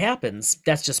like, it happens.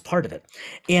 That's just part of it.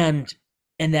 And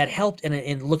that helped. And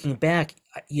in looking back,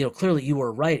 clearly you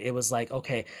were right. It was like,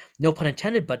 okay, no pun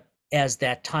intended, but as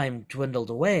that time dwindled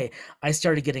away, I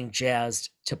started getting jazzed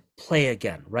to play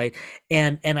again, right?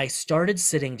 And I started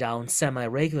sitting down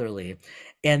semi-regularly.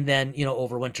 And then,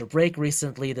 over winter break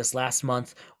recently, this last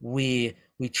month, we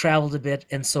traveled a bit.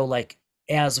 And so, like,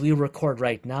 as we record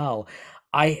right now,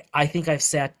 I think I've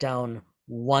sat down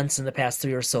once in the past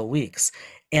 3 or so weeks,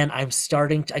 and I'm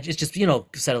starting to, it's just,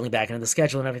 settling back into the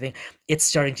schedule and everything, it's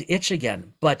starting to itch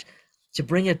again. But to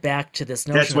bring it back to this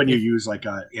notion, that's when you use like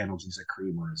a analgesic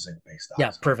cream or a zinc based.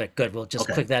 Yeah, perfect, good. We'll just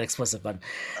click that explicit button.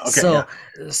 Okay,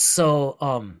 so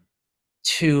I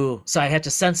had to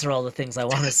censor all the things I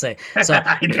want to say. So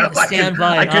stand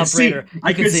by, operator.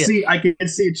 I can see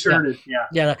it shorted.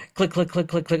 Yeah. Click.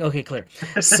 Okay, clear.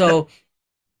 So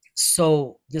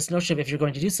this notion of, if you're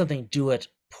going to do something, do it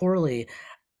poorly.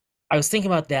 I was thinking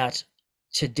about that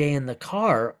today in the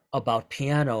car about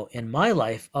piano in my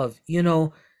life. Of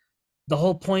the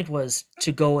whole point was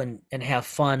to go and have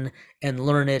fun and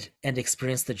learn it and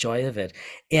experience the joy of it.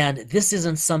 And this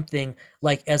isn't something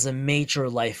like as a major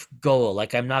life goal.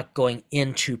 Like, I'm not going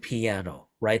into piano,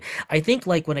 right? I think,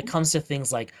 like, when it comes to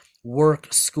things like work,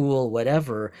 school,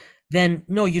 whatever, then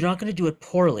no, you're not going to do it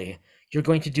poorly. You're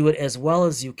going to do it as well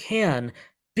as you can,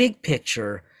 big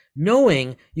picture,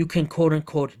 knowing you can, quote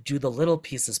unquote, do the little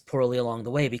pieces poorly along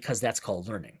the way, because that's called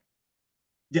learning.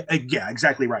 Yeah,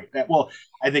 exactly right.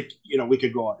 I think, we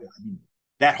could go on. I mean,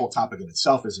 that whole topic in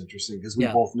itself is interesting, because we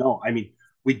both know, I mean,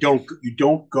 you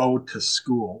don't go to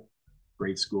school,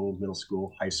 grade school, middle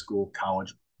school, high school,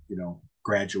 college,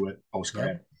 graduate, postgrad.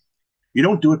 Yep. You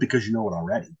don't do it because you know it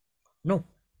already. No.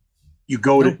 You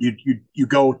go to you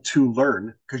go to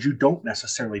learn because you don't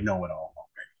necessarily know it all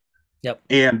already. Yep.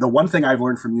 And the one thing I've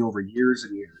learned from you over years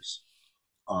and years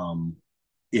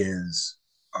is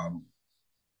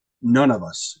none of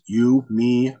us, you,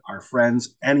 me, our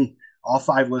friends, all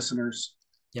 5 listeners,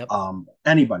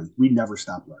 anybody, we never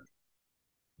stop learning.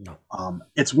 No.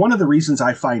 It's one of the reasons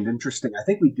I find interesting. I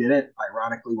think we did it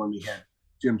ironically when we had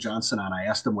Jim Johnson on. I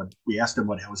asked him what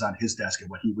was on his desk and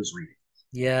what he was reading.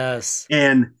 Yes.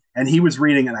 And he was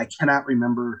reading, and I cannot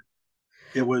remember.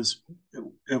 It was.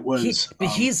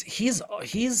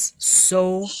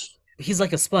 He's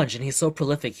like a sponge, and he's so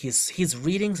prolific. He's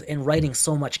reading and writing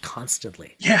so much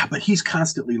constantly. Yeah, but he's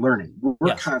constantly learning. We're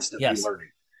constantly learning.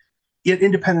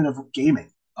 Independent of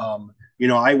gaming.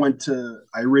 I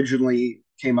originally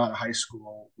came out of high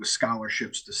school with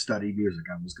scholarships to study music.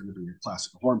 I was going to be a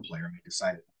classical horn player, and I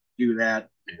decided to do that.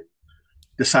 And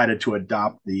decided to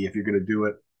adopt the, if you're going to do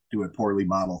it poorly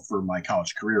model for my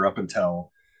college career up until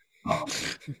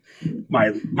my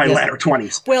latter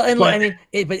 20s. Well,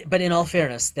 but in all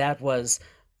fairness, that was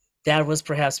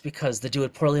perhaps because the do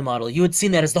it poorly model, you had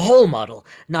seen that as the whole model,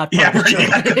 not part of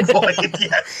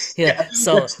the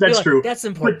So that's true. That's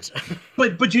important.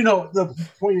 But the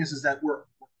point is that we're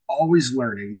always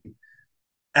learning.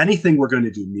 Anything we're going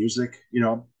to do, music,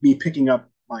 me picking up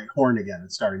my horn again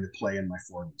and starting to play in my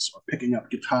 40s, or picking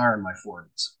up guitar in my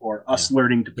 40s, or us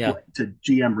learning to play to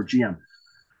GM or GM.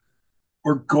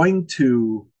 We're going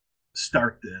to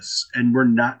start this, and we're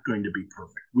not going to be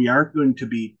perfect. We aren't going to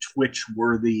be Twitch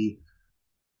worthy.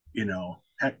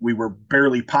 Heck, we were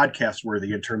barely podcast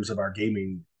worthy in terms of our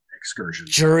gaming excursion.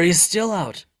 Jury's still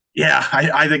out. Yeah,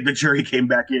 I think the jury came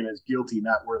back in as guilty,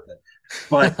 not worth it.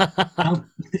 But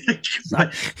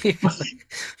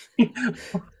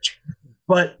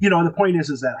but the point is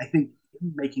that I think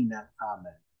him making that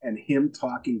comment and him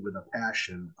talking with a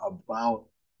passion about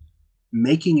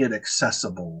making it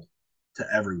accessible to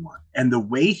everyone, and the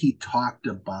way he talked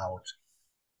about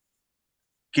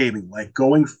gaming, like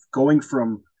going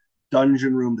from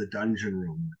dungeon room to dungeon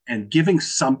room and giving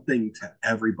something to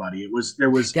everybody. That was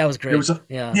great. There was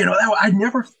I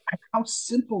never, how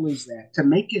simple is that to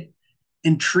make it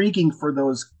intriguing for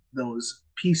those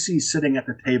PCs sitting at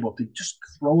the table to just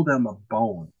throw them a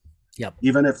bone. Yep.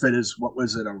 Even if it is, what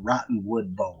was it, a rotten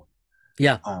wood bone?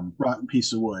 Yeah. Rotten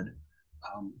piece of wood.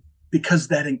 Because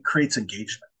that creates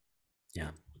engagement.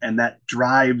 Yeah. And that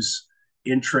drives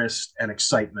interest and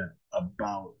excitement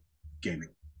about gaming.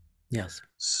 Yes.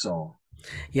 So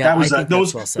yeah, that was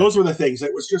those were the things.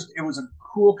 It was a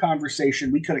cool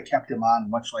conversation. We could have kept him on,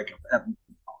 much like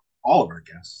all of our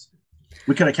guests.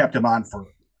 We could have kept him on for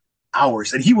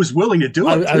hours, and he was willing to do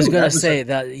it. I was going to say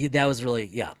that was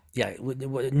really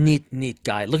neat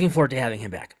guy. Looking forward to having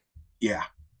him back. Yeah.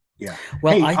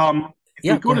 Well,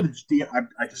 we go to the GM.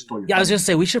 I just told you. I was going to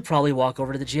say we should probably walk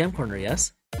over to the GM corner.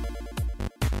 Yes.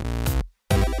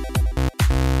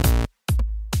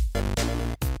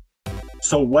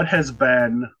 So, what has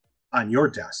been on your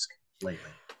desk lately,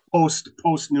 post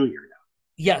New Year now?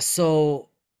 Yeah. So,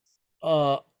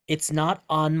 it's not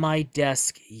on my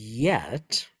desk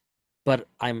yet, but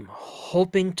I'm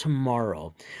hoping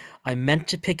tomorrow. I meant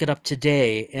to pick it up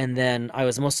today, and then I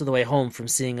was most of the way home from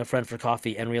seeing a friend for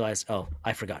coffee and realized, oh,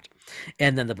 I forgot.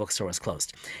 And then the bookstore was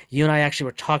closed. You and I actually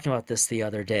were talking about this the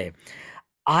other day.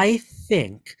 I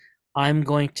think I'm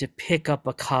going to pick up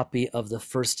a copy of the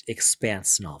first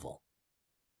Expanse novel.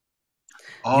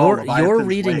 Oh, you're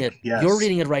reading Lake. it. Yes. You're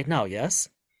reading it right now, yes?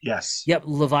 Yes. Yep,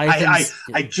 Leviathan.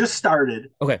 I just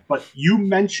started. Okay. But you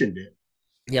mentioned it.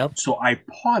 Yep. So I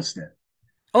paused it.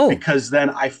 Oh. Because then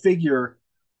I figure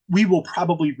we will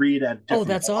probably read at different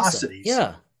that's velocities. Awesome.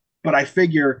 Yeah. But I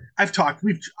figure I've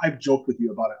joked with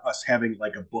you about us having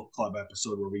like a book club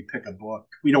episode where we pick a book.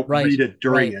 We don't read it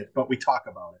during it, but we talk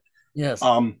about it. Yes.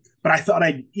 But I thought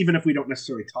even if we don't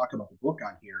necessarily talk about the book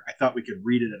on here, I thought we could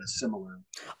read it at a similar.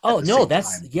 Oh no,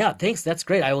 thanks. That's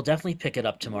great. I will definitely pick it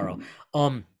up tomorrow.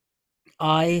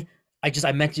 I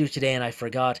meant to do it today and I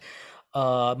forgot.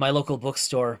 My local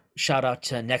bookstore, shout out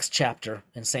to Next Chapter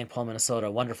in St. Paul, Minnesota,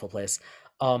 wonderful place.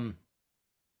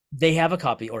 They have a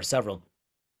copy or several.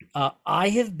 I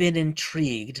have been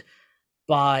intrigued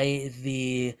by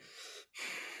the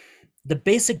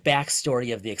basic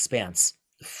backstory of The Expanse.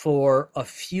 For a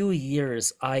few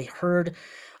years, I heard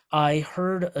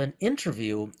an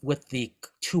interview with the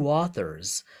two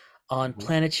authors on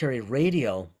Planetary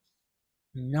Radio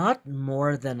not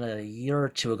more than a year or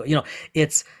two ago.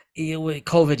 It's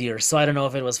COVID year, so I don't know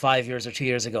if it was 5 years or 2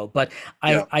 years ago, but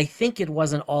I think it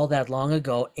wasn't all that long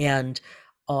ago, and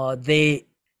they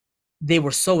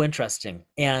were so interesting,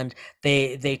 and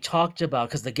they talked about,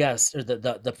 because the guest or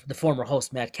the former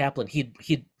host Matt Kaplan,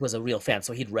 he was a real fan,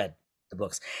 so he'd read the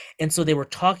books, and so they were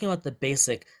talking about the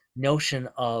basic notion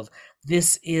of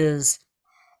this is,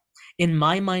 in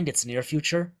my mind, it's near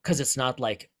future because it's not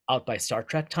like out by Star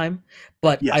Trek time,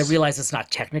 but I realize it's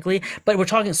not technically, but we're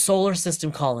talking solar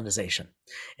system colonization,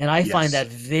 and I find that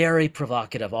very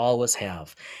provocative, always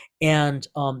have. And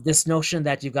this notion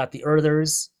that you've got the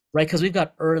Earthers, right? Because we've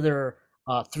got Earther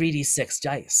 3d6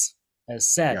 dice, as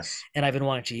said, and I've been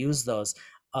wanting to use those.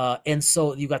 And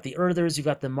so you've got the Earthers, you've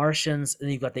got the Martians,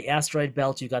 and you've got the asteroid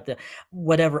belt, you've got the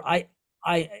whatever. I've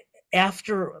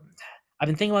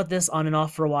been thinking about this on and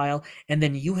off for a while, and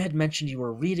then you had mentioned you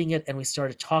were reading it, and we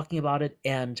started talking about it,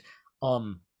 and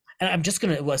I'm just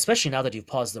gonna, especially now that you've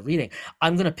paused the reading,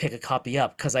 I'm gonna pick a copy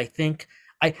up because I think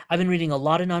I've been reading a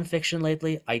lot of nonfiction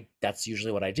lately. That's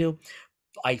usually what I do.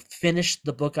 I finished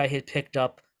the book I had picked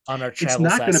up on our travels.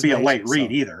 It's not going to be a light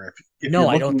read either. If no,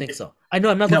 I don't think so. I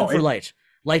know I'm not looking for light.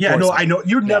 Yeah, no, I know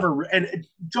you're never. And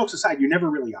jokes aside, you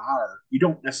never really are. You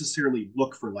don't necessarily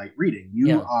look for light reading.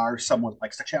 You are someone who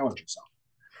likes to challenge yourself.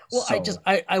 Well, so.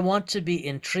 I want to be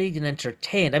intrigued and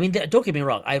entertained. I mean, don't get me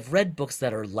wrong. I've read books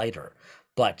that are lighter,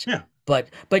 but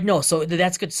no. So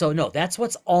that's good. So no, that's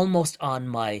what's almost on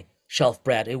my shelf,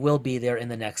 Brad. It will be there in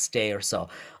the next day or so.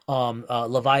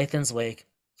 Leviathan's Wake,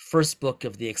 first book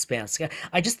of The Expanse.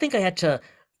 I just think I had to,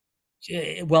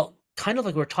 kind of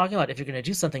like we're talking about, if you're going to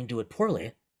do something, do it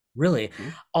poorly, really.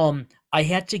 I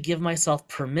had to give myself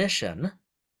permission.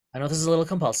 I know this is a little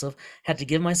compulsive. Had to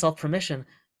give myself permission.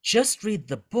 Just read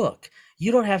the book.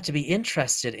 You don't have to be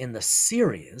interested in the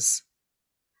series.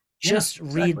 Just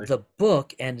read the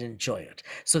book and enjoy it.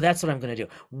 So that's what I'm going to do.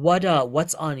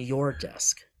 What's on your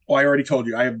desk? Oh, I already told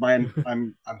you. I have mine.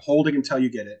 I'm holding until you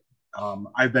get it.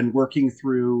 I've been working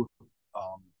through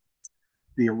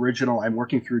the original. I'm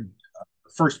working through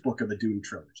the first book of the Dune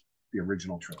trilogy, the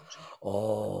original trilogy.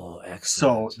 Oh,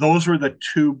 excellent. So those were the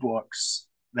two books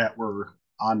that were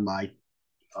on my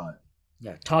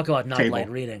talk about not table. Light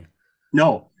reading.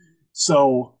 No.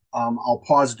 So I'll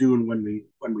pause Dune when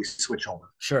we switch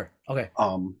over. Sure. Okay.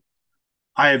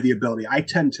 I have the ability. I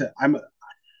tend to.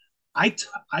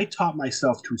 I taught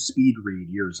myself to speed read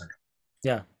years ago.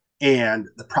 Yeah. And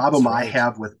the problem That's right. I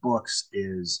have with books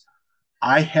is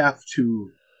I have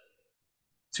to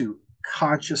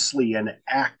consciously and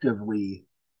actively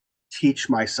teach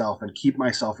myself and keep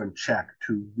myself in check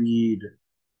to read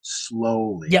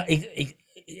slowly. Yeah,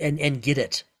 and get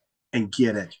it. And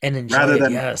get it. And enjoy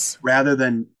it, yes. Rather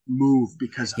than move,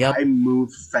 because Yep. I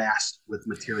move fast with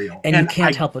material. And you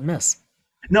can't help but miss.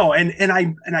 No, and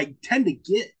I tend to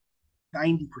get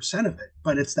 90% of it,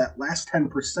 but it's that last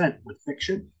 10% with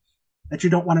fiction that you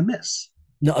don't want to miss.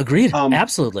 No, agreed.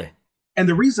 Absolutely. And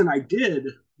the reason I did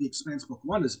The Expanse Book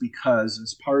 1 is because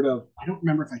as part of, I don't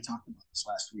remember if I talked about this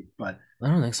last week, but I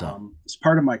don't think so. As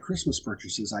part of my Christmas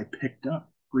purchases, I picked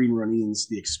up Green Ronin's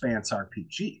The Expanse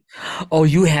RPG. Oh,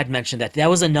 you had mentioned that. That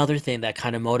was another thing that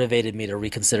kind of motivated me to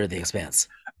reconsider The Expanse.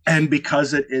 And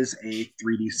because it is a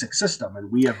 3D6 system,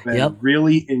 and we have been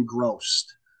really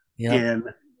engrossed in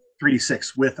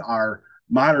 3D6 with our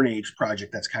modern age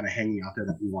project that's kind of hanging out there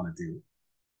that we want to do.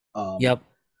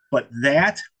 But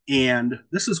that, and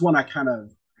this is one I kind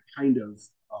of.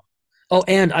 Oh,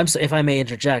 and I'm sorry if I may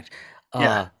interject.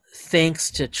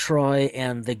 Thanks to Troy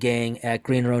and the gang at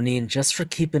Green Ronin just for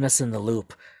keeping us in the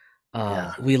loop.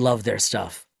 We love their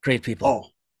stuff. Great people. Oh,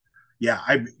 yeah.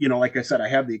 Like I said, I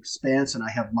have The Expanse and I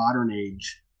have Modern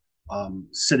Age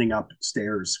sitting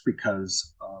upstairs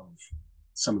because of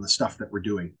some of the stuff that we're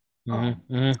doing.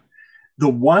 The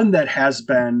one that has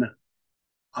been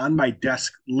on my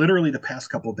desk literally the past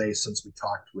couple of days since we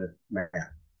talked with Matt.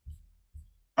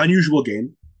 Unusual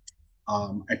game.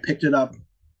 I picked it up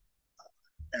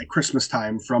at Christmas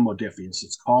time from Modiphius.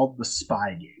 It's called The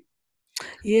Spy Game.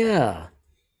 Yeah.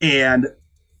 And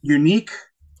unique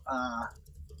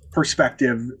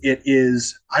perspective, it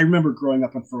is, I remember growing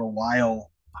up and for a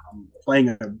while playing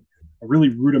a really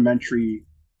rudimentary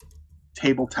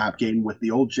tabletop game with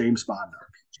the old James Bond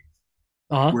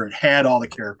RPG, where it had all the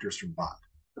characters from Bond.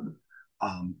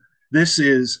 This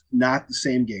is not the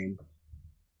same game,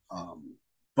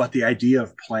 but the idea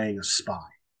of playing a spy.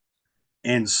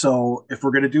 And so if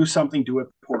we're going to do something, do it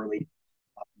poorly.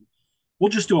 We'll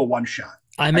just do a one shot.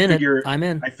 I'm in.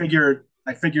 I figure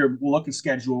we'll look at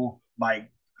schedule.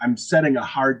 I'm setting a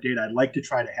hard date. I'd like to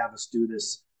try to have us do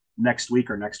this next week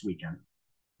or next weekend.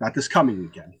 Not this coming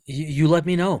weekend. You let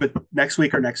me know. But next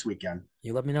week or next weekend.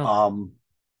 You let me know.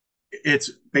 It's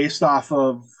based off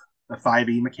of the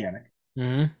 5e mechanic.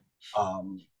 And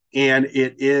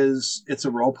it's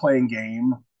a role-playing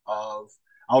game of,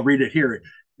 I'll read it here.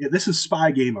 This is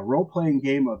Spy Game, a role-playing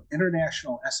game of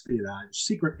international espionage,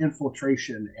 secret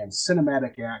infiltration, and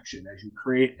cinematic action as you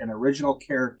create an original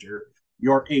character,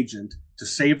 your agent, to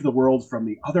save the world from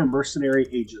the other mercenary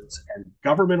agents and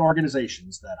government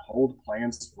organizations that hold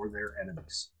plans for their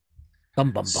enemies.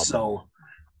 So,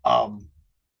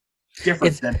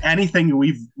 different than anything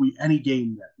any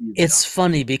game that we've done.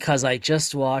 Funny because I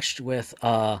just watched with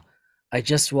my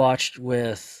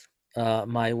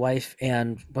wife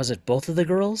and was it both of the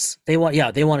girls? They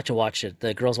wanted to watch it.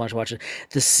 The girls wanted to watch it.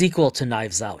 The sequel to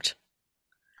Knives Out.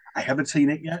 I haven't seen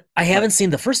it yet. I haven't seen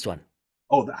the first one.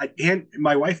 Oh, and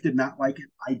my wife did not like it.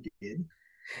 I did.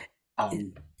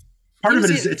 Part of it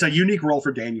is it's a unique role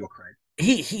for Daniel Craig.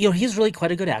 He's really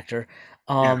quite a good actor.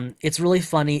 It's really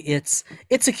funny. It's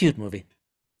a cute movie.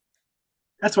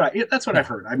 That's what I've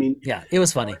heard. I mean, it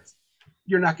was funny.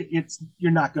 You're not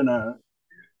gonna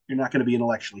be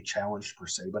intellectually challenged per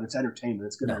se, but it's entertainment.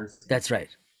 It's good. No, that's right.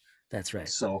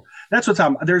 So that's what's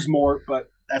on. There's more,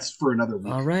 but that's for another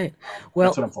week. All right. Well,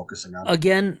 that's what I'm focusing on.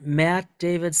 Again, Matt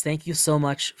Davids, thank you so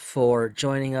much for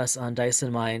joining us on Dice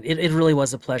and Mind. It really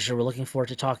was a pleasure. We're looking forward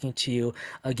to talking to you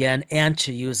again and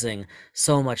to using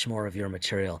so much more of your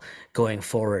material going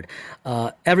forward.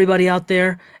 Everybody out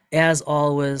there, as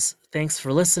always, thanks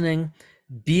for listening.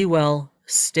 Be well,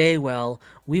 stay well.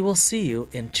 We will see you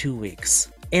in 2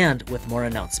 weeks and with more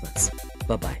announcements.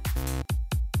 Bye-bye.